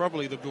system works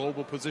properly, the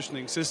global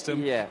positioning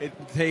system, it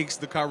takes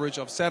the coverage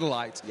of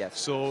satellites. Yes.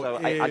 So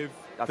if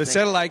the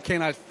satellite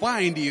cannot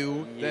find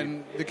you,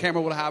 then the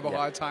camera will have a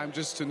hard time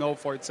just to know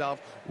for itself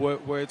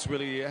where it's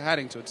really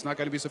heading to. It's not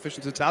going to be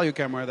sufficient to tell your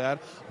camera that.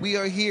 We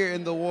are here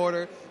in the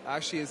water.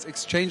 Actually, it's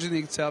exchanging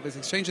itself. It's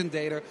exchanging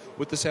data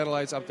with the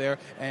satellites up there.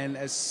 And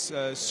as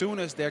soon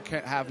as they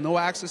have no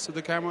access to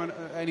the camera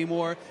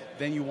anymore,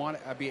 then you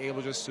want to be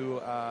able just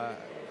to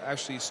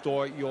actually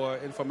store your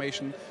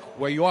information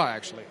where you are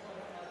actually.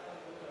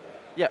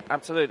 Yeah,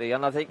 absolutely,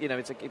 and I think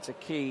it's a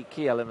key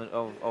element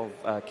of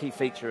key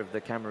feature of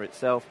the camera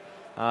itself,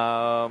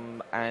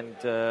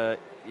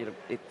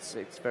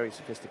 it's very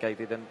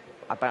sophisticated and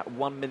about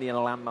 1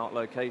 million landmark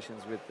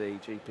locations with the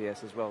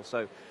GPS as well.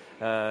 So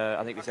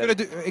I think we said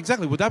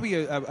exactly. Would that be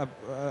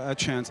a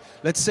chance?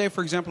 Let's say,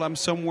 for example, I'm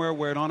somewhere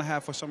where I don't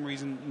have for some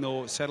reason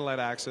no satellite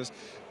access.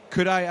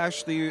 Could I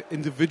actually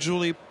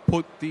individually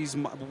put these,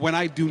 when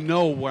I do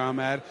know where I'm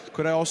at,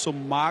 could I also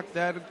mark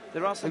that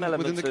There are some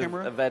elements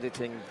of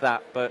editing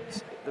that, but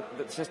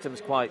the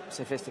system's quite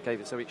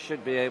sophisticated, so it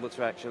should be able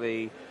to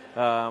actually,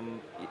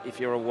 if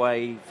you're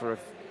away for a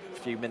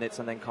few minutes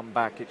and then come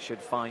back, it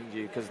should find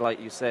you, because like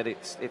you said,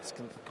 it's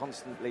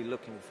constantly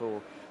looking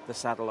for the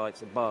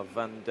satellites above,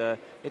 and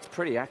it's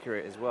pretty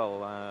accurate as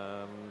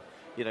well.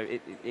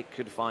 It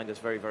could find us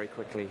very, very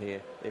quickly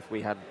here if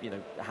we had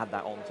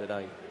that on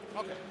today.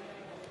 Okay.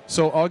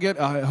 So, Olgierd,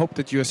 I hope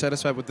that you're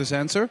satisfied with this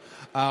answer.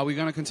 We're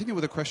going to continue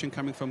with a question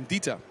coming from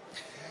Dieter.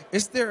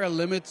 Is there a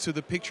limit to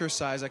the picture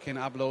size I can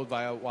upload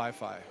via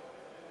Wi-Fi?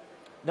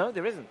 No,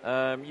 there isn't.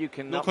 You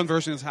can no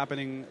conversion is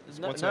happening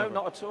whatsoever?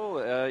 No, not at all.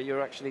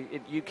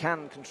 You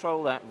can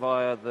control that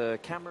via the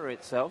camera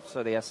itself,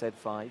 so the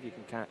SZ5, you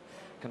can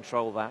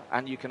control that,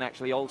 and you can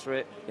actually alter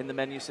it in the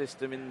menu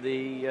system in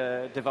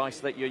the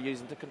device that you're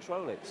using to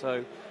control it.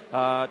 So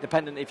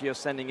dependent if you're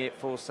sending it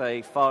for,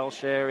 say, file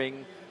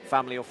sharing,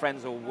 family or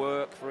friends or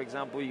work, for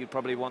example, you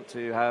probably want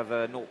to have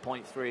a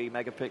 0.3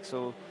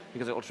 megapixel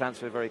because it will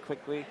transfer very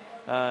quickly.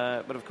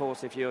 But of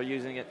course, if you're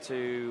using it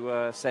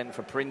to send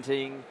for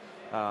printing,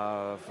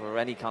 for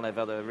any kind of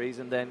other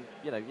reason, then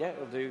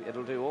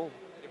it'll do all.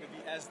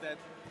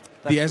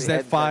 The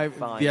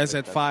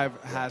SZ5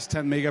 has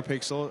 10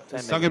 megapixel.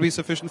 It's not going to be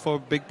sufficient for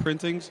big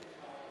printings?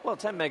 Well,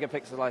 10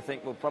 megapixel, I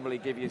think, will probably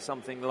give you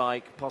something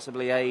like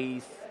possibly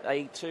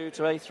A2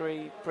 to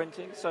A3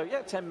 printing. So,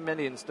 10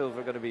 million still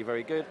going to be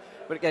very good.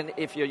 But again,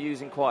 if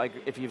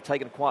you've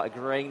taken quite a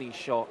grainy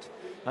shot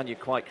and you're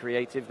quite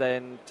creative,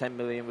 then 10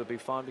 million would be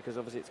fine because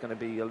obviously it's going to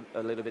be a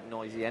little bit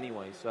noisy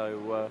anyway.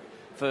 So,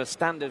 for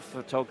standard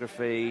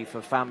photography, for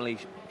family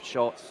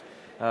shots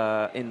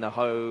in the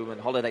home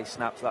and holiday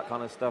snaps, that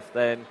kind of stuff,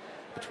 then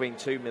between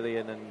 2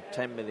 million and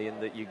 10 million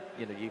that you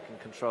can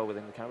control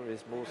within the camera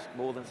is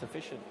more than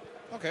sufficient.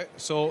 Okay,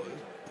 so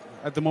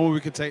at the moment we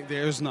could take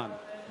there's none.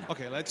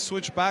 Okay, let's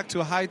switch back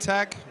to high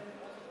tech.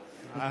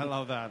 I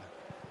love that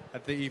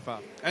at the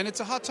IFA, and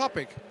it's a hot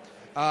topic.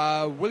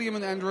 William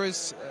and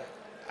Andreas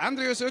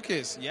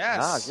Ukis,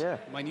 yes,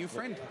 my new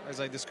friend,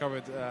 as I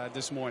discovered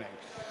this morning.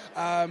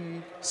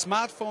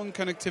 Smartphone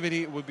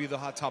connectivity would be the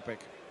hot topic.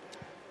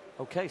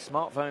 Okay,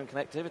 smartphone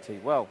connectivity.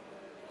 Well,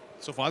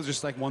 So far, it's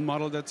just like one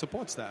model that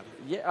supports that.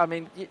 Yeah, I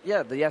mean,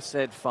 yeah, the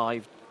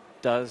SZ5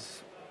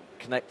 does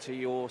connect to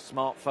your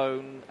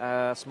smartphone,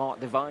 smart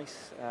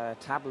device,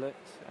 tablet,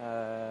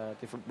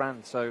 different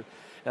brands. So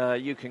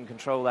you can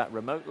control that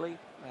remotely,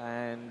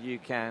 and you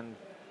can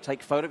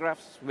take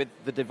photographs with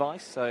the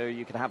device. So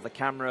you can have the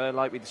camera,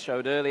 like we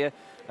showed earlier.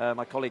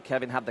 My colleague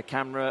Kevin had the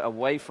camera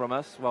away from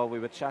us while we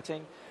were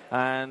chatting,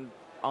 and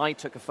I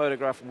took a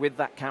photograph with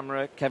that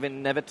camera.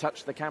 Kevin never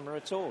touched the camera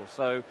at all.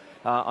 So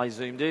I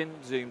zoomed in,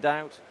 zoomed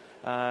out,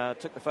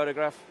 took the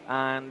photograph,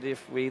 and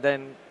if we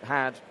then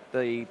had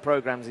the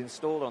programs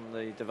installed on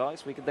the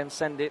device, we could then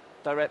send it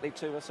directly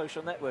to a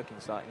social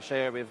networking site and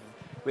share with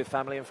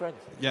family and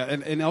friends. Yeah,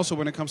 and also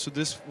when it comes to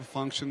this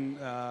function,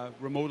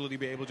 remotely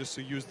be able just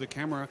to use the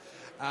camera.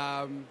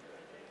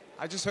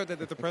 I just heard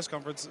that at the press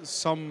conference,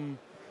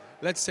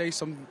 let's say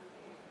some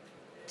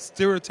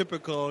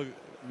stereotypical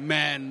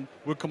men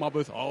would come up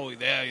with, oh,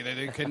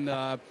 they can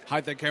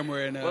hide their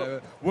camera in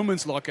a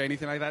woman's locker,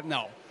 anything like that.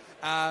 No.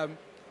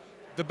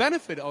 The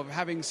benefit of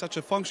having such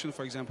a function,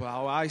 for example,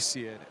 how I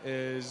see it,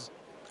 is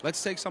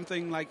let's take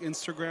something like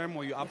Instagram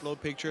where you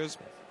upload pictures.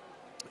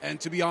 And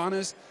to be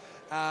honest,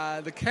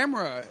 the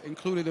camera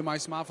included in my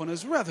smartphone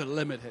is rather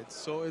limited.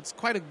 So it's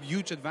quite a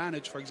huge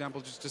advantage, for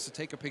example, just to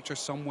take a picture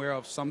somewhere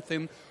of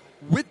something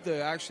with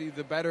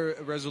the better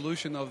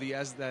resolution of the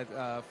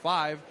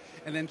SZ5,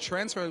 and then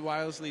transfer it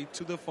wirelessly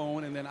to the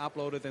phone and then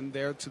upload it in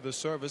there to the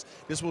service.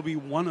 This will be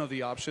one of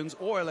the options.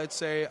 Or let's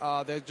say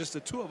there's just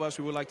the two of us.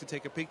 We would like to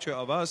take a picture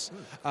of us,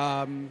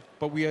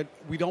 but we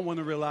don't want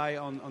to rely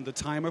on the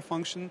timer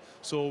function.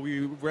 So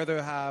we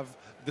rather have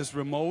this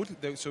remote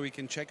so we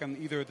can check on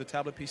either the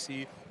tablet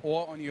PC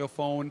or on your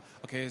phone.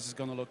 Okay, is this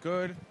going to look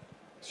good?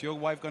 Is your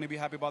wife going to be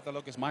happy about the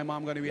look? Is my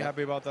mom going to be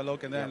happy about the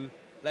look? And then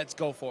let's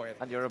go for it.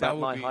 And you're about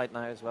my height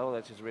now as well,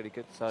 which is really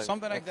good. So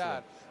something like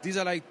that. These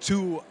are like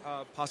two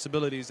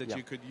possibilities that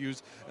you could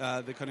use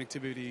the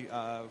connectivity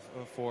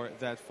for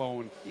that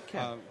phone. You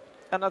can.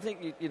 And I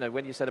think, you know,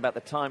 when you said about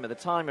the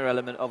timer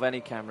element of any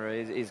camera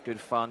is good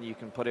fun. You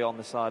can put it on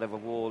the side of a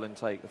wall and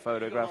take the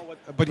photograph.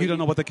 But you don't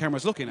know what the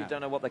camera's looking at. You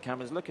don't know what the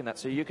camera's looking at.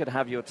 So you could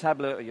have your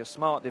tablet or your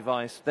smart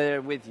device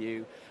there with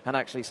you and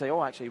actually say,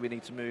 oh, actually, we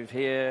need to move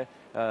here.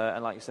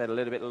 And like you said, a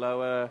little bit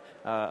lower,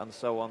 and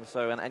so on.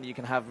 And you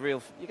can have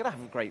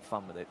great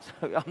fun with it.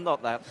 So I'm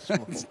not that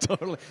small.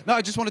 Totally. No,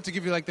 I just wanted to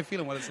give you like the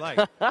feeling what it's like.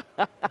 All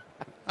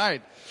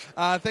right.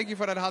 Thank you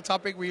for that hot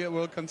topic. We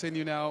will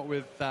continue now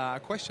with a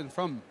question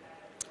from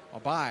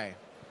by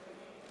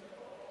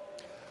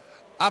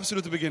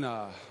Absolute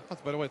Beginner. Oh,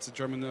 by the way, it's a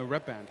German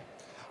rap band.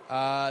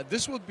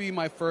 This would be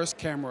my first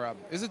camera.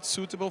 Is it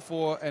suitable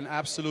for an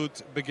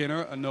absolute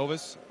beginner, a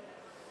novice?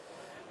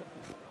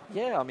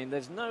 Yeah, I mean,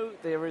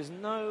 there is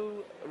no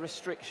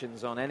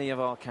restrictions on any of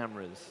our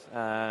cameras.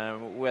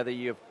 Whether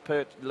you're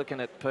looking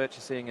at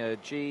purchasing a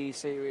G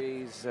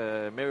series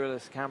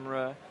mirrorless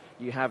camera,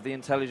 you have the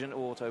intelligent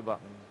auto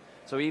button.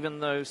 So even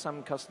though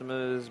some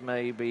customers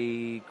may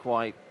be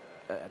quite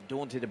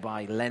daunted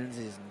by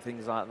lenses and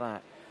things like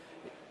that,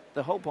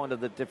 the whole point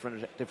of the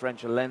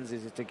differential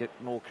lenses is to get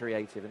more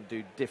creative and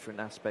do different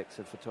aspects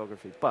of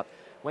photography. But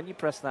when you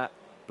press that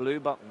blue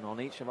button on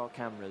each of our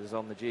cameras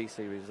on the G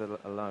series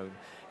alone,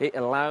 it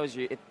allows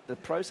you, the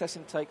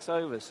processing takes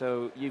over,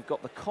 so you've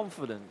got the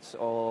confidence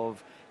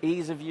of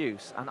ease of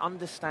use and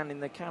understanding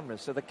the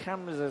cameras. So the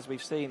cameras, as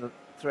we've seen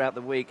throughout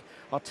the week,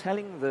 are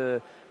telling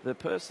the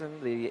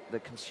person, the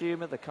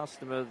consumer, the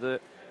customer,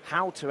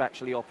 how to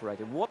actually operate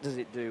it. What does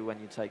it do when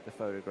you take the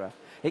photograph?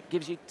 It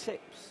gives you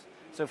tips.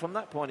 So from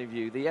that point of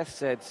view, the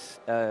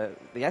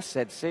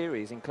SZ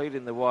series,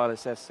 including the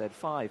wireless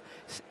SZ5,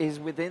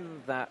 is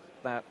within that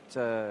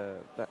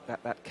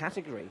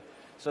category.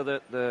 So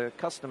that the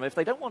customer, if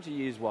they don't want to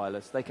use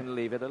wireless, they can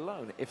leave it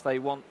alone. If they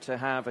want to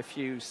have a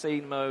few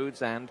scene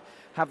modes and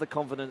have the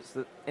confidence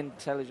that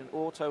intelligent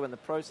auto and the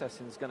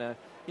processing is going to,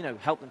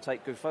 help them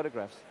take good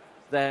photographs,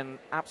 then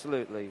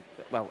absolutely,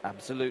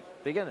 absolute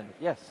beginner,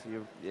 yes,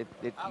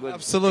 it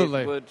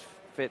would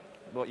fit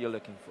what you're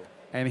looking for.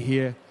 And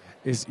here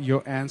is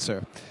your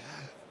answer.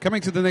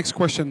 Coming to the next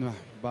question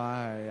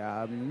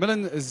by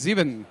Milan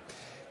Zeven.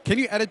 Can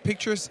you edit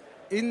pictures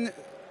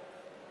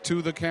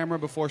into the camera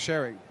before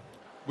sharing?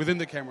 Within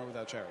the camera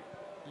without sharing?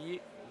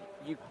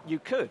 You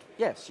could,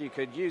 yes. You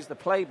could use the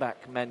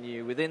playback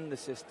menu within the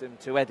system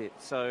to edit.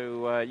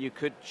 So you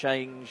could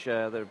change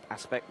the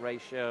aspect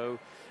ratio.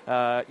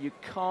 You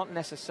can't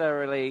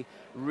necessarily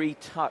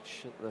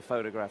retouch the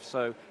photograph.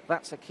 So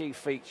that's a key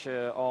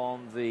feature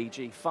on the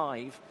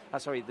G5.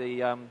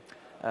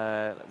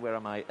 Where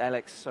am I? The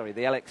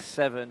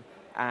LX7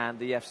 and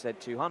the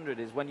FZ200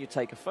 is when you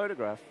take a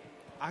photograph,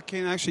 I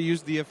can actually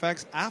use the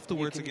effects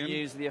afterwards again. You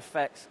can use the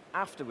effects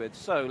afterwards.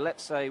 So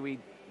let's say we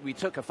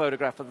took a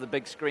photograph of the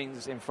big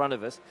screens in front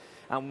of us,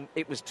 and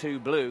it was too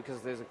blue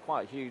because there's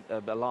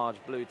a large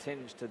blue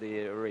tinge to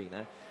the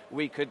arena.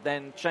 We could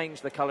then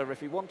change the color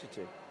if we wanted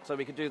to. So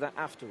we could do that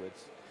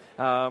afterwards.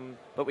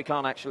 But we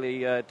can't actually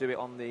do it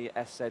on the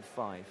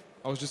SZ5.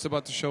 I was just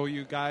about to show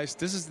you guys.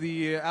 This is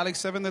the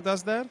LX7 that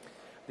does that?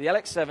 The The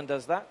LX7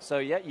 does that, so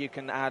yeah, you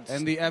can add...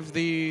 And the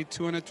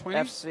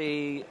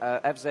FZ220?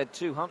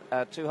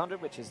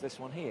 FZ200, which is this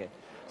one here.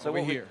 So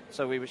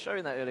so we were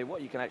showing that earlier,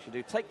 what you can actually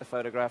do, take the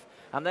photograph,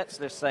 and let's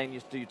just say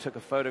you took a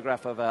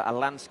photograph of a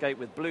landscape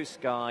with blue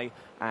sky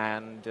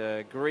and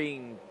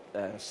green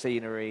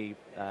scenery.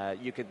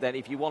 You could then,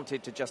 if you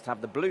wanted to just have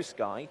the blue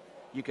sky,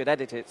 you could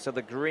edit it so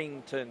the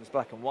green turns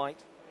black and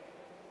white,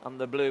 and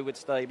the blue would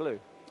stay blue.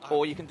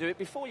 Or you can do it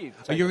before you.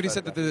 You already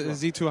said that the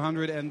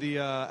Z200 and the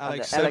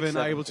LX7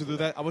 are able to do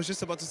that. I was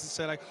just about to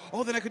say, like,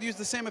 oh, then I could use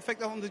the same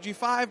effect on the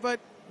G5, but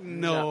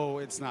no,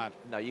 it's not.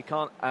 No, you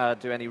can't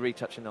do any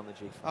retouching on the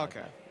G5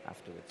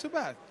 afterwards. Too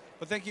bad.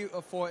 But thank you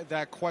for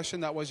that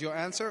question. That was your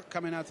answer.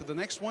 Coming out to the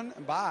next one.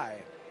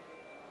 Bye.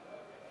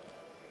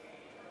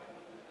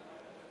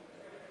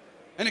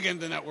 And again,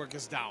 the network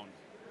is down.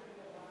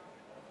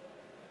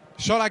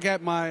 Shall I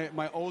get my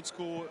old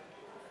school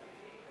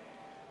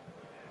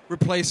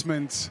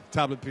replacement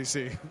tablet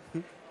PC?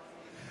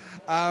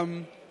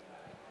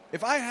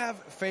 If I have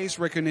face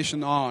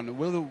recognition on,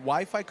 will the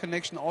Wi-Fi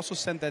connection also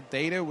send that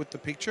data with the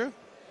picture?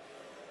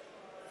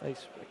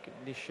 Face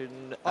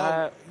recognition?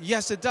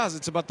 Yes, it does.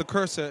 It's about the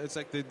cursor. It's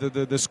like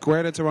the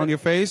square that's around your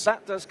face.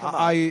 That does come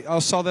up. I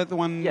saw that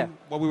one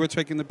while we were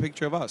taking the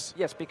picture of us.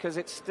 Yes, because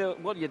it's still,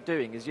 what you're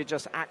doing is you're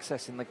just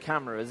accessing the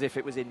camera as if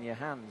it was in your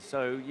hand.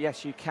 So,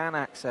 yes, you can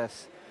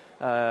access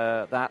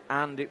that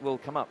and it will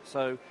come up.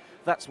 So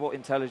that's what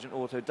Intelligent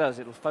Auto does.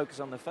 It'll focus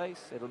on the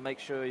face. It'll make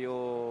sure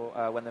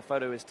when the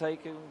photo is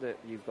taken, that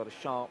you've got a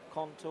sharp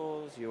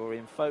contours, you're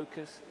in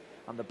focus,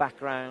 and the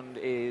background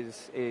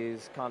is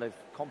kind of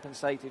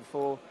compensated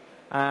for.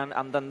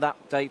 And then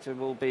that data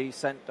will be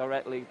sent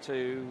directly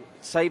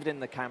saved in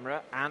the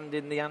camera and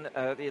in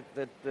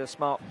the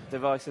smart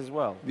device as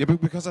well. Yeah,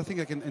 because I think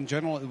like in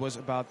general it was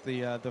about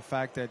the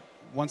fact that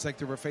once like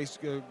the face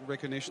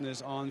recognition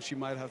is on, she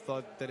might have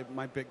thought that it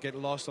might get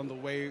lost on the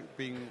way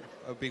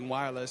being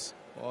wireless,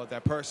 or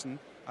that person.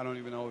 I don't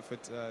even know if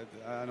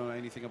I don't know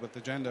anything about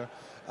the gender.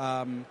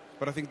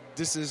 But I think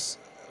this is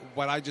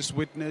what I just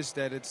witnessed,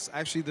 that it's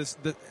actually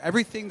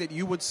everything that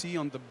you would see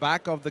on the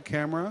back of the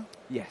camera,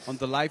 on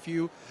the live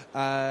view,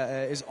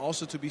 is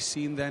also to be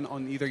seen then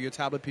on either your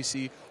tablet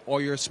PC or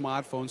your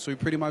smartphone. So you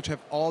pretty much have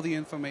all the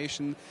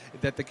information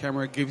that the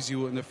camera gives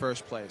you in the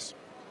first place.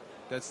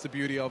 That's the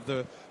beauty of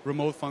the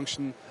remote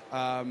function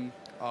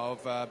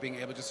of being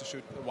able just to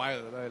shoot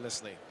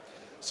wirelessly.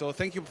 So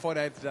thank you for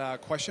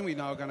that question. We're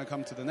now going to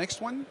come to the next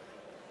one.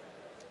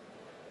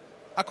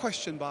 A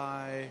question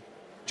by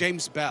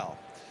James Bell.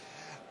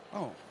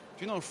 Oh,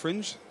 do you know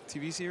Fringe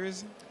TV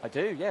series? I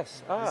do,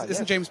 yes.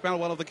 Isn't James Bell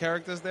one of the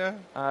characters there?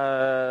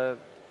 I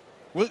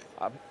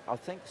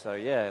think so,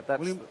 yeah.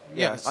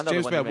 Yes,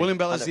 James Bell. William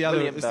Bell is the other.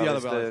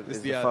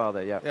 Is the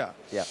father, yeah.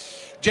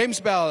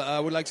 James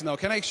Bell would like to know,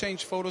 can I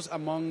exchange photos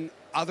among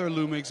other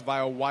Lumix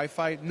via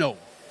Wi-Fi? No.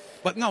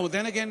 But no,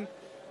 then again,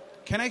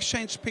 can I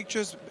exchange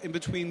pictures in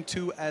between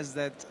two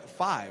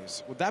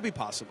SZ5s? Would that be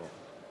possible?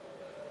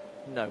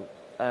 No.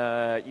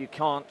 You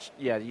can't.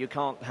 Yeah, you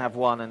can't have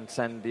one and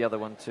send the other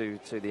one to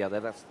the other.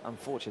 That's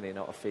unfortunately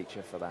not a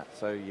feature for that,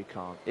 so you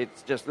can't.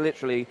 It's just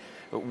literally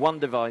one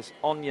device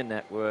on your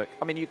network.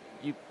 I mean,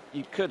 you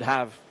could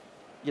have,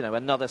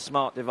 another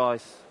smart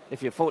device.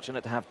 If you're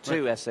fortunate to have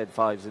two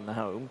SZ5s in the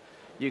home,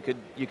 you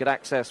could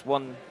access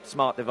one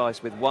smart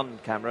device with one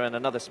camera and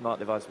another smart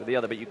device with the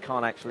other, but you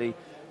can't actually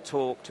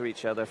talk to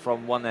each other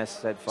from one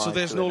SZ5. So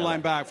there's no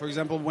line back. For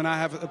example, when I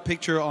have a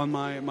picture on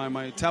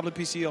my tablet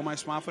PC or my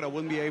smartphone, I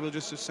wouldn't be able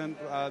just to send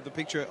the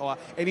picture or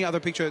any other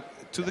picture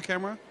to the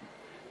camera?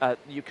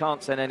 You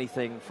can't send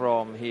anything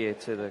from here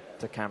to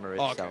the camera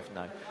itself,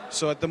 no.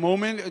 So at the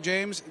moment,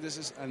 James, this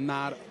is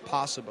not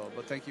possible,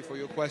 but thank you for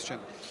your question.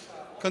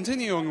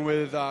 Continuing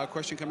with a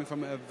question coming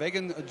from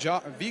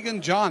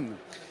Vegan John.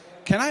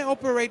 Can I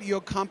operate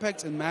your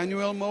compact in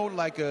manual mode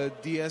like a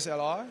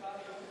DSLR?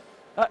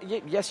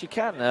 Yes, you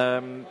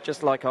can.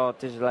 Just like our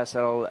digital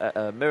SL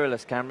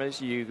mirrorless cameras,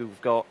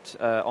 you've got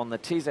on the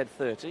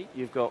TZ30,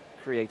 you've got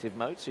creative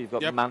mode, so you've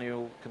got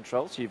manual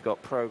control, so you've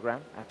got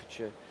program,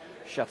 aperture,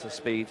 shutter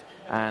speed,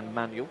 and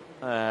manual.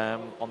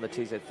 On the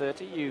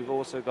TZ30, you've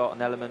also got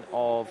an element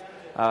of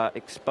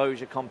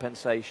exposure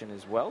compensation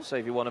as well. So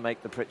if you want to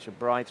make the picture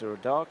brighter or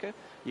darker,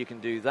 you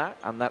can do that,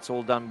 and that's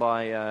all done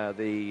by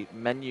the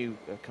menu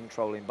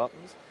controlling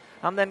buttons.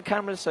 And then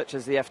cameras such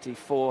as the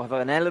FT4 have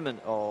an element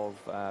of,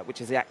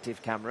 which is the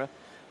active camera,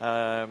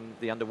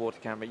 the underwater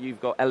camera. You've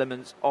got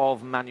elements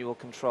of manual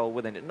control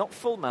within it. Not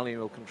full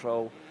manual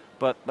control,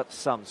 but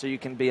some. So you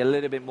can be a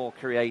little bit more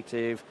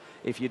creative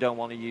if you don't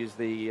want to use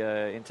the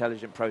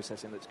intelligent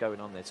processing that's going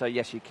on there. So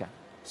yes, you can.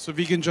 So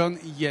Vegan John,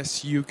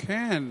 yes, you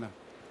can.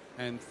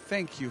 And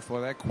thank you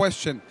for that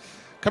question.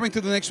 Coming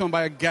to the next one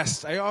by a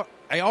guest. I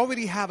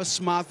already have a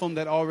smartphone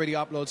that already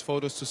uploads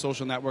photos to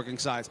social networking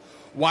sites.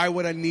 Why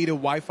would I need a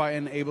Wi-Fi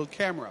enabled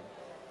camera?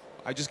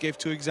 I just gave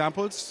two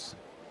examples.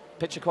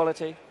 Picture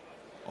quality.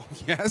 Oh,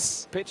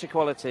 yes. Picture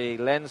quality,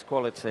 lens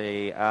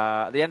quality.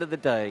 At the end of the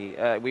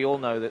day, we all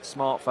know that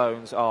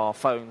smartphones are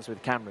phones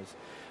with cameras.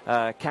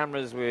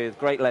 cameras with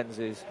great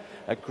lenses,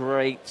 a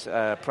great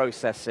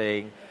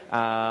processing,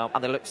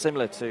 and they look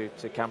similar to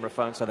camera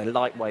phones. So they're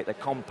lightweight, they're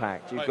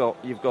compact.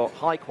 You've got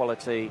high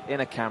quality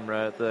in a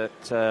camera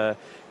that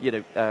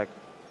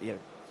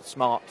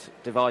smart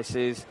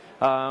devices,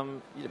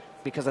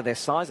 because of their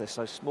size, they're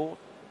so small,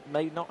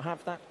 may not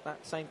have that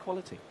same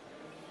quality.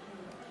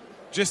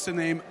 Just to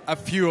name a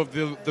few of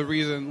the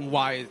reason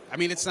why. I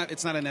mean, it's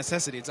not a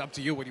necessity. It's up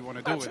to you what you want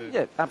to do with it.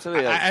 Yeah,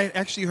 absolutely. I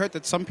actually heard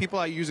that some people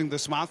are using the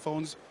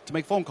smartphones to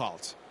make phone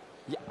calls.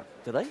 Yeah.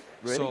 Do they?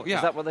 Really? So, yeah.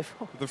 Is that what they're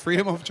for? The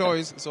freedom of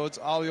choice. So it's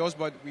all yours.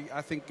 But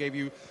I think, gave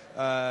you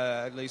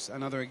at least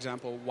another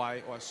example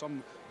why, or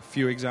some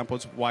few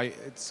examples why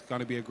it's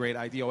going to be a great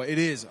idea, or it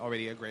is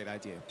already a great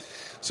idea.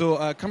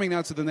 So coming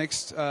now to the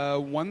next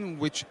one,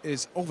 which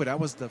is over.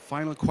 That was the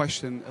final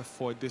question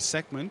for this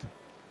segment.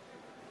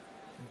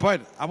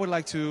 But I would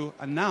like to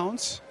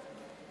announce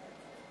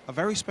a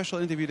very special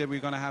interview that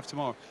we're going to have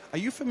tomorrow. Are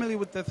you familiar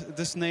with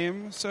this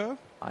name, sir?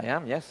 I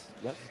am, yes.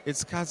 Yep.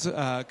 It's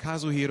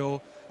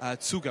Kazuhiro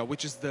Tsuga,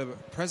 which is the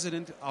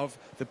president of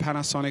the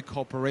Panasonic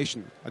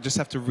Corporation. I just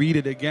have to read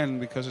it again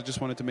because I just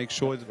wanted to make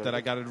sure that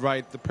I got it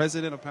right. The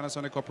president of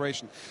Panasonic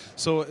Corporation.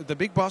 So the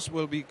big boss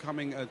will be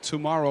coming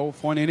tomorrow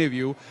for an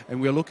interview,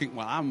 and we're looking,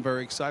 well, I'm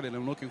very excited.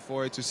 I'm looking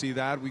forward to see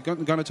that. We're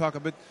going to talk a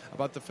bit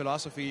about the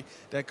philosophy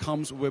that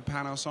comes with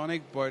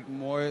Panasonic, but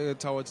more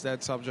towards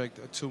that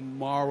subject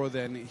tomorrow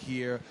than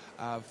here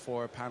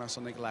for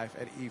Panasonic Live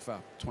at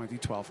IFA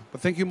 2012.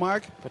 But thank you,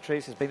 Mark.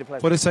 Patrice, it's been a pleasure.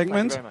 For the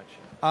segment. Thank you very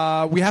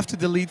much. We have to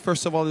delete,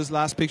 first of all, this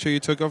last picture you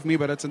took of me,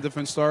 but that's a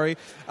different story.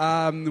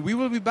 We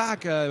will be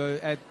back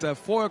at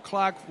 4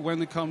 o'clock when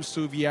it comes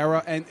to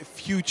Viera and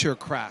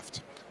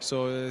Futurecraft.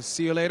 So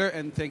see you later,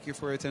 and thank you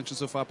for your attention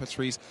so far.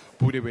 Patrice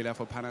Boudewiller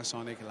for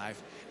Panasonic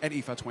Live at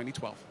IFA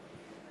 2012.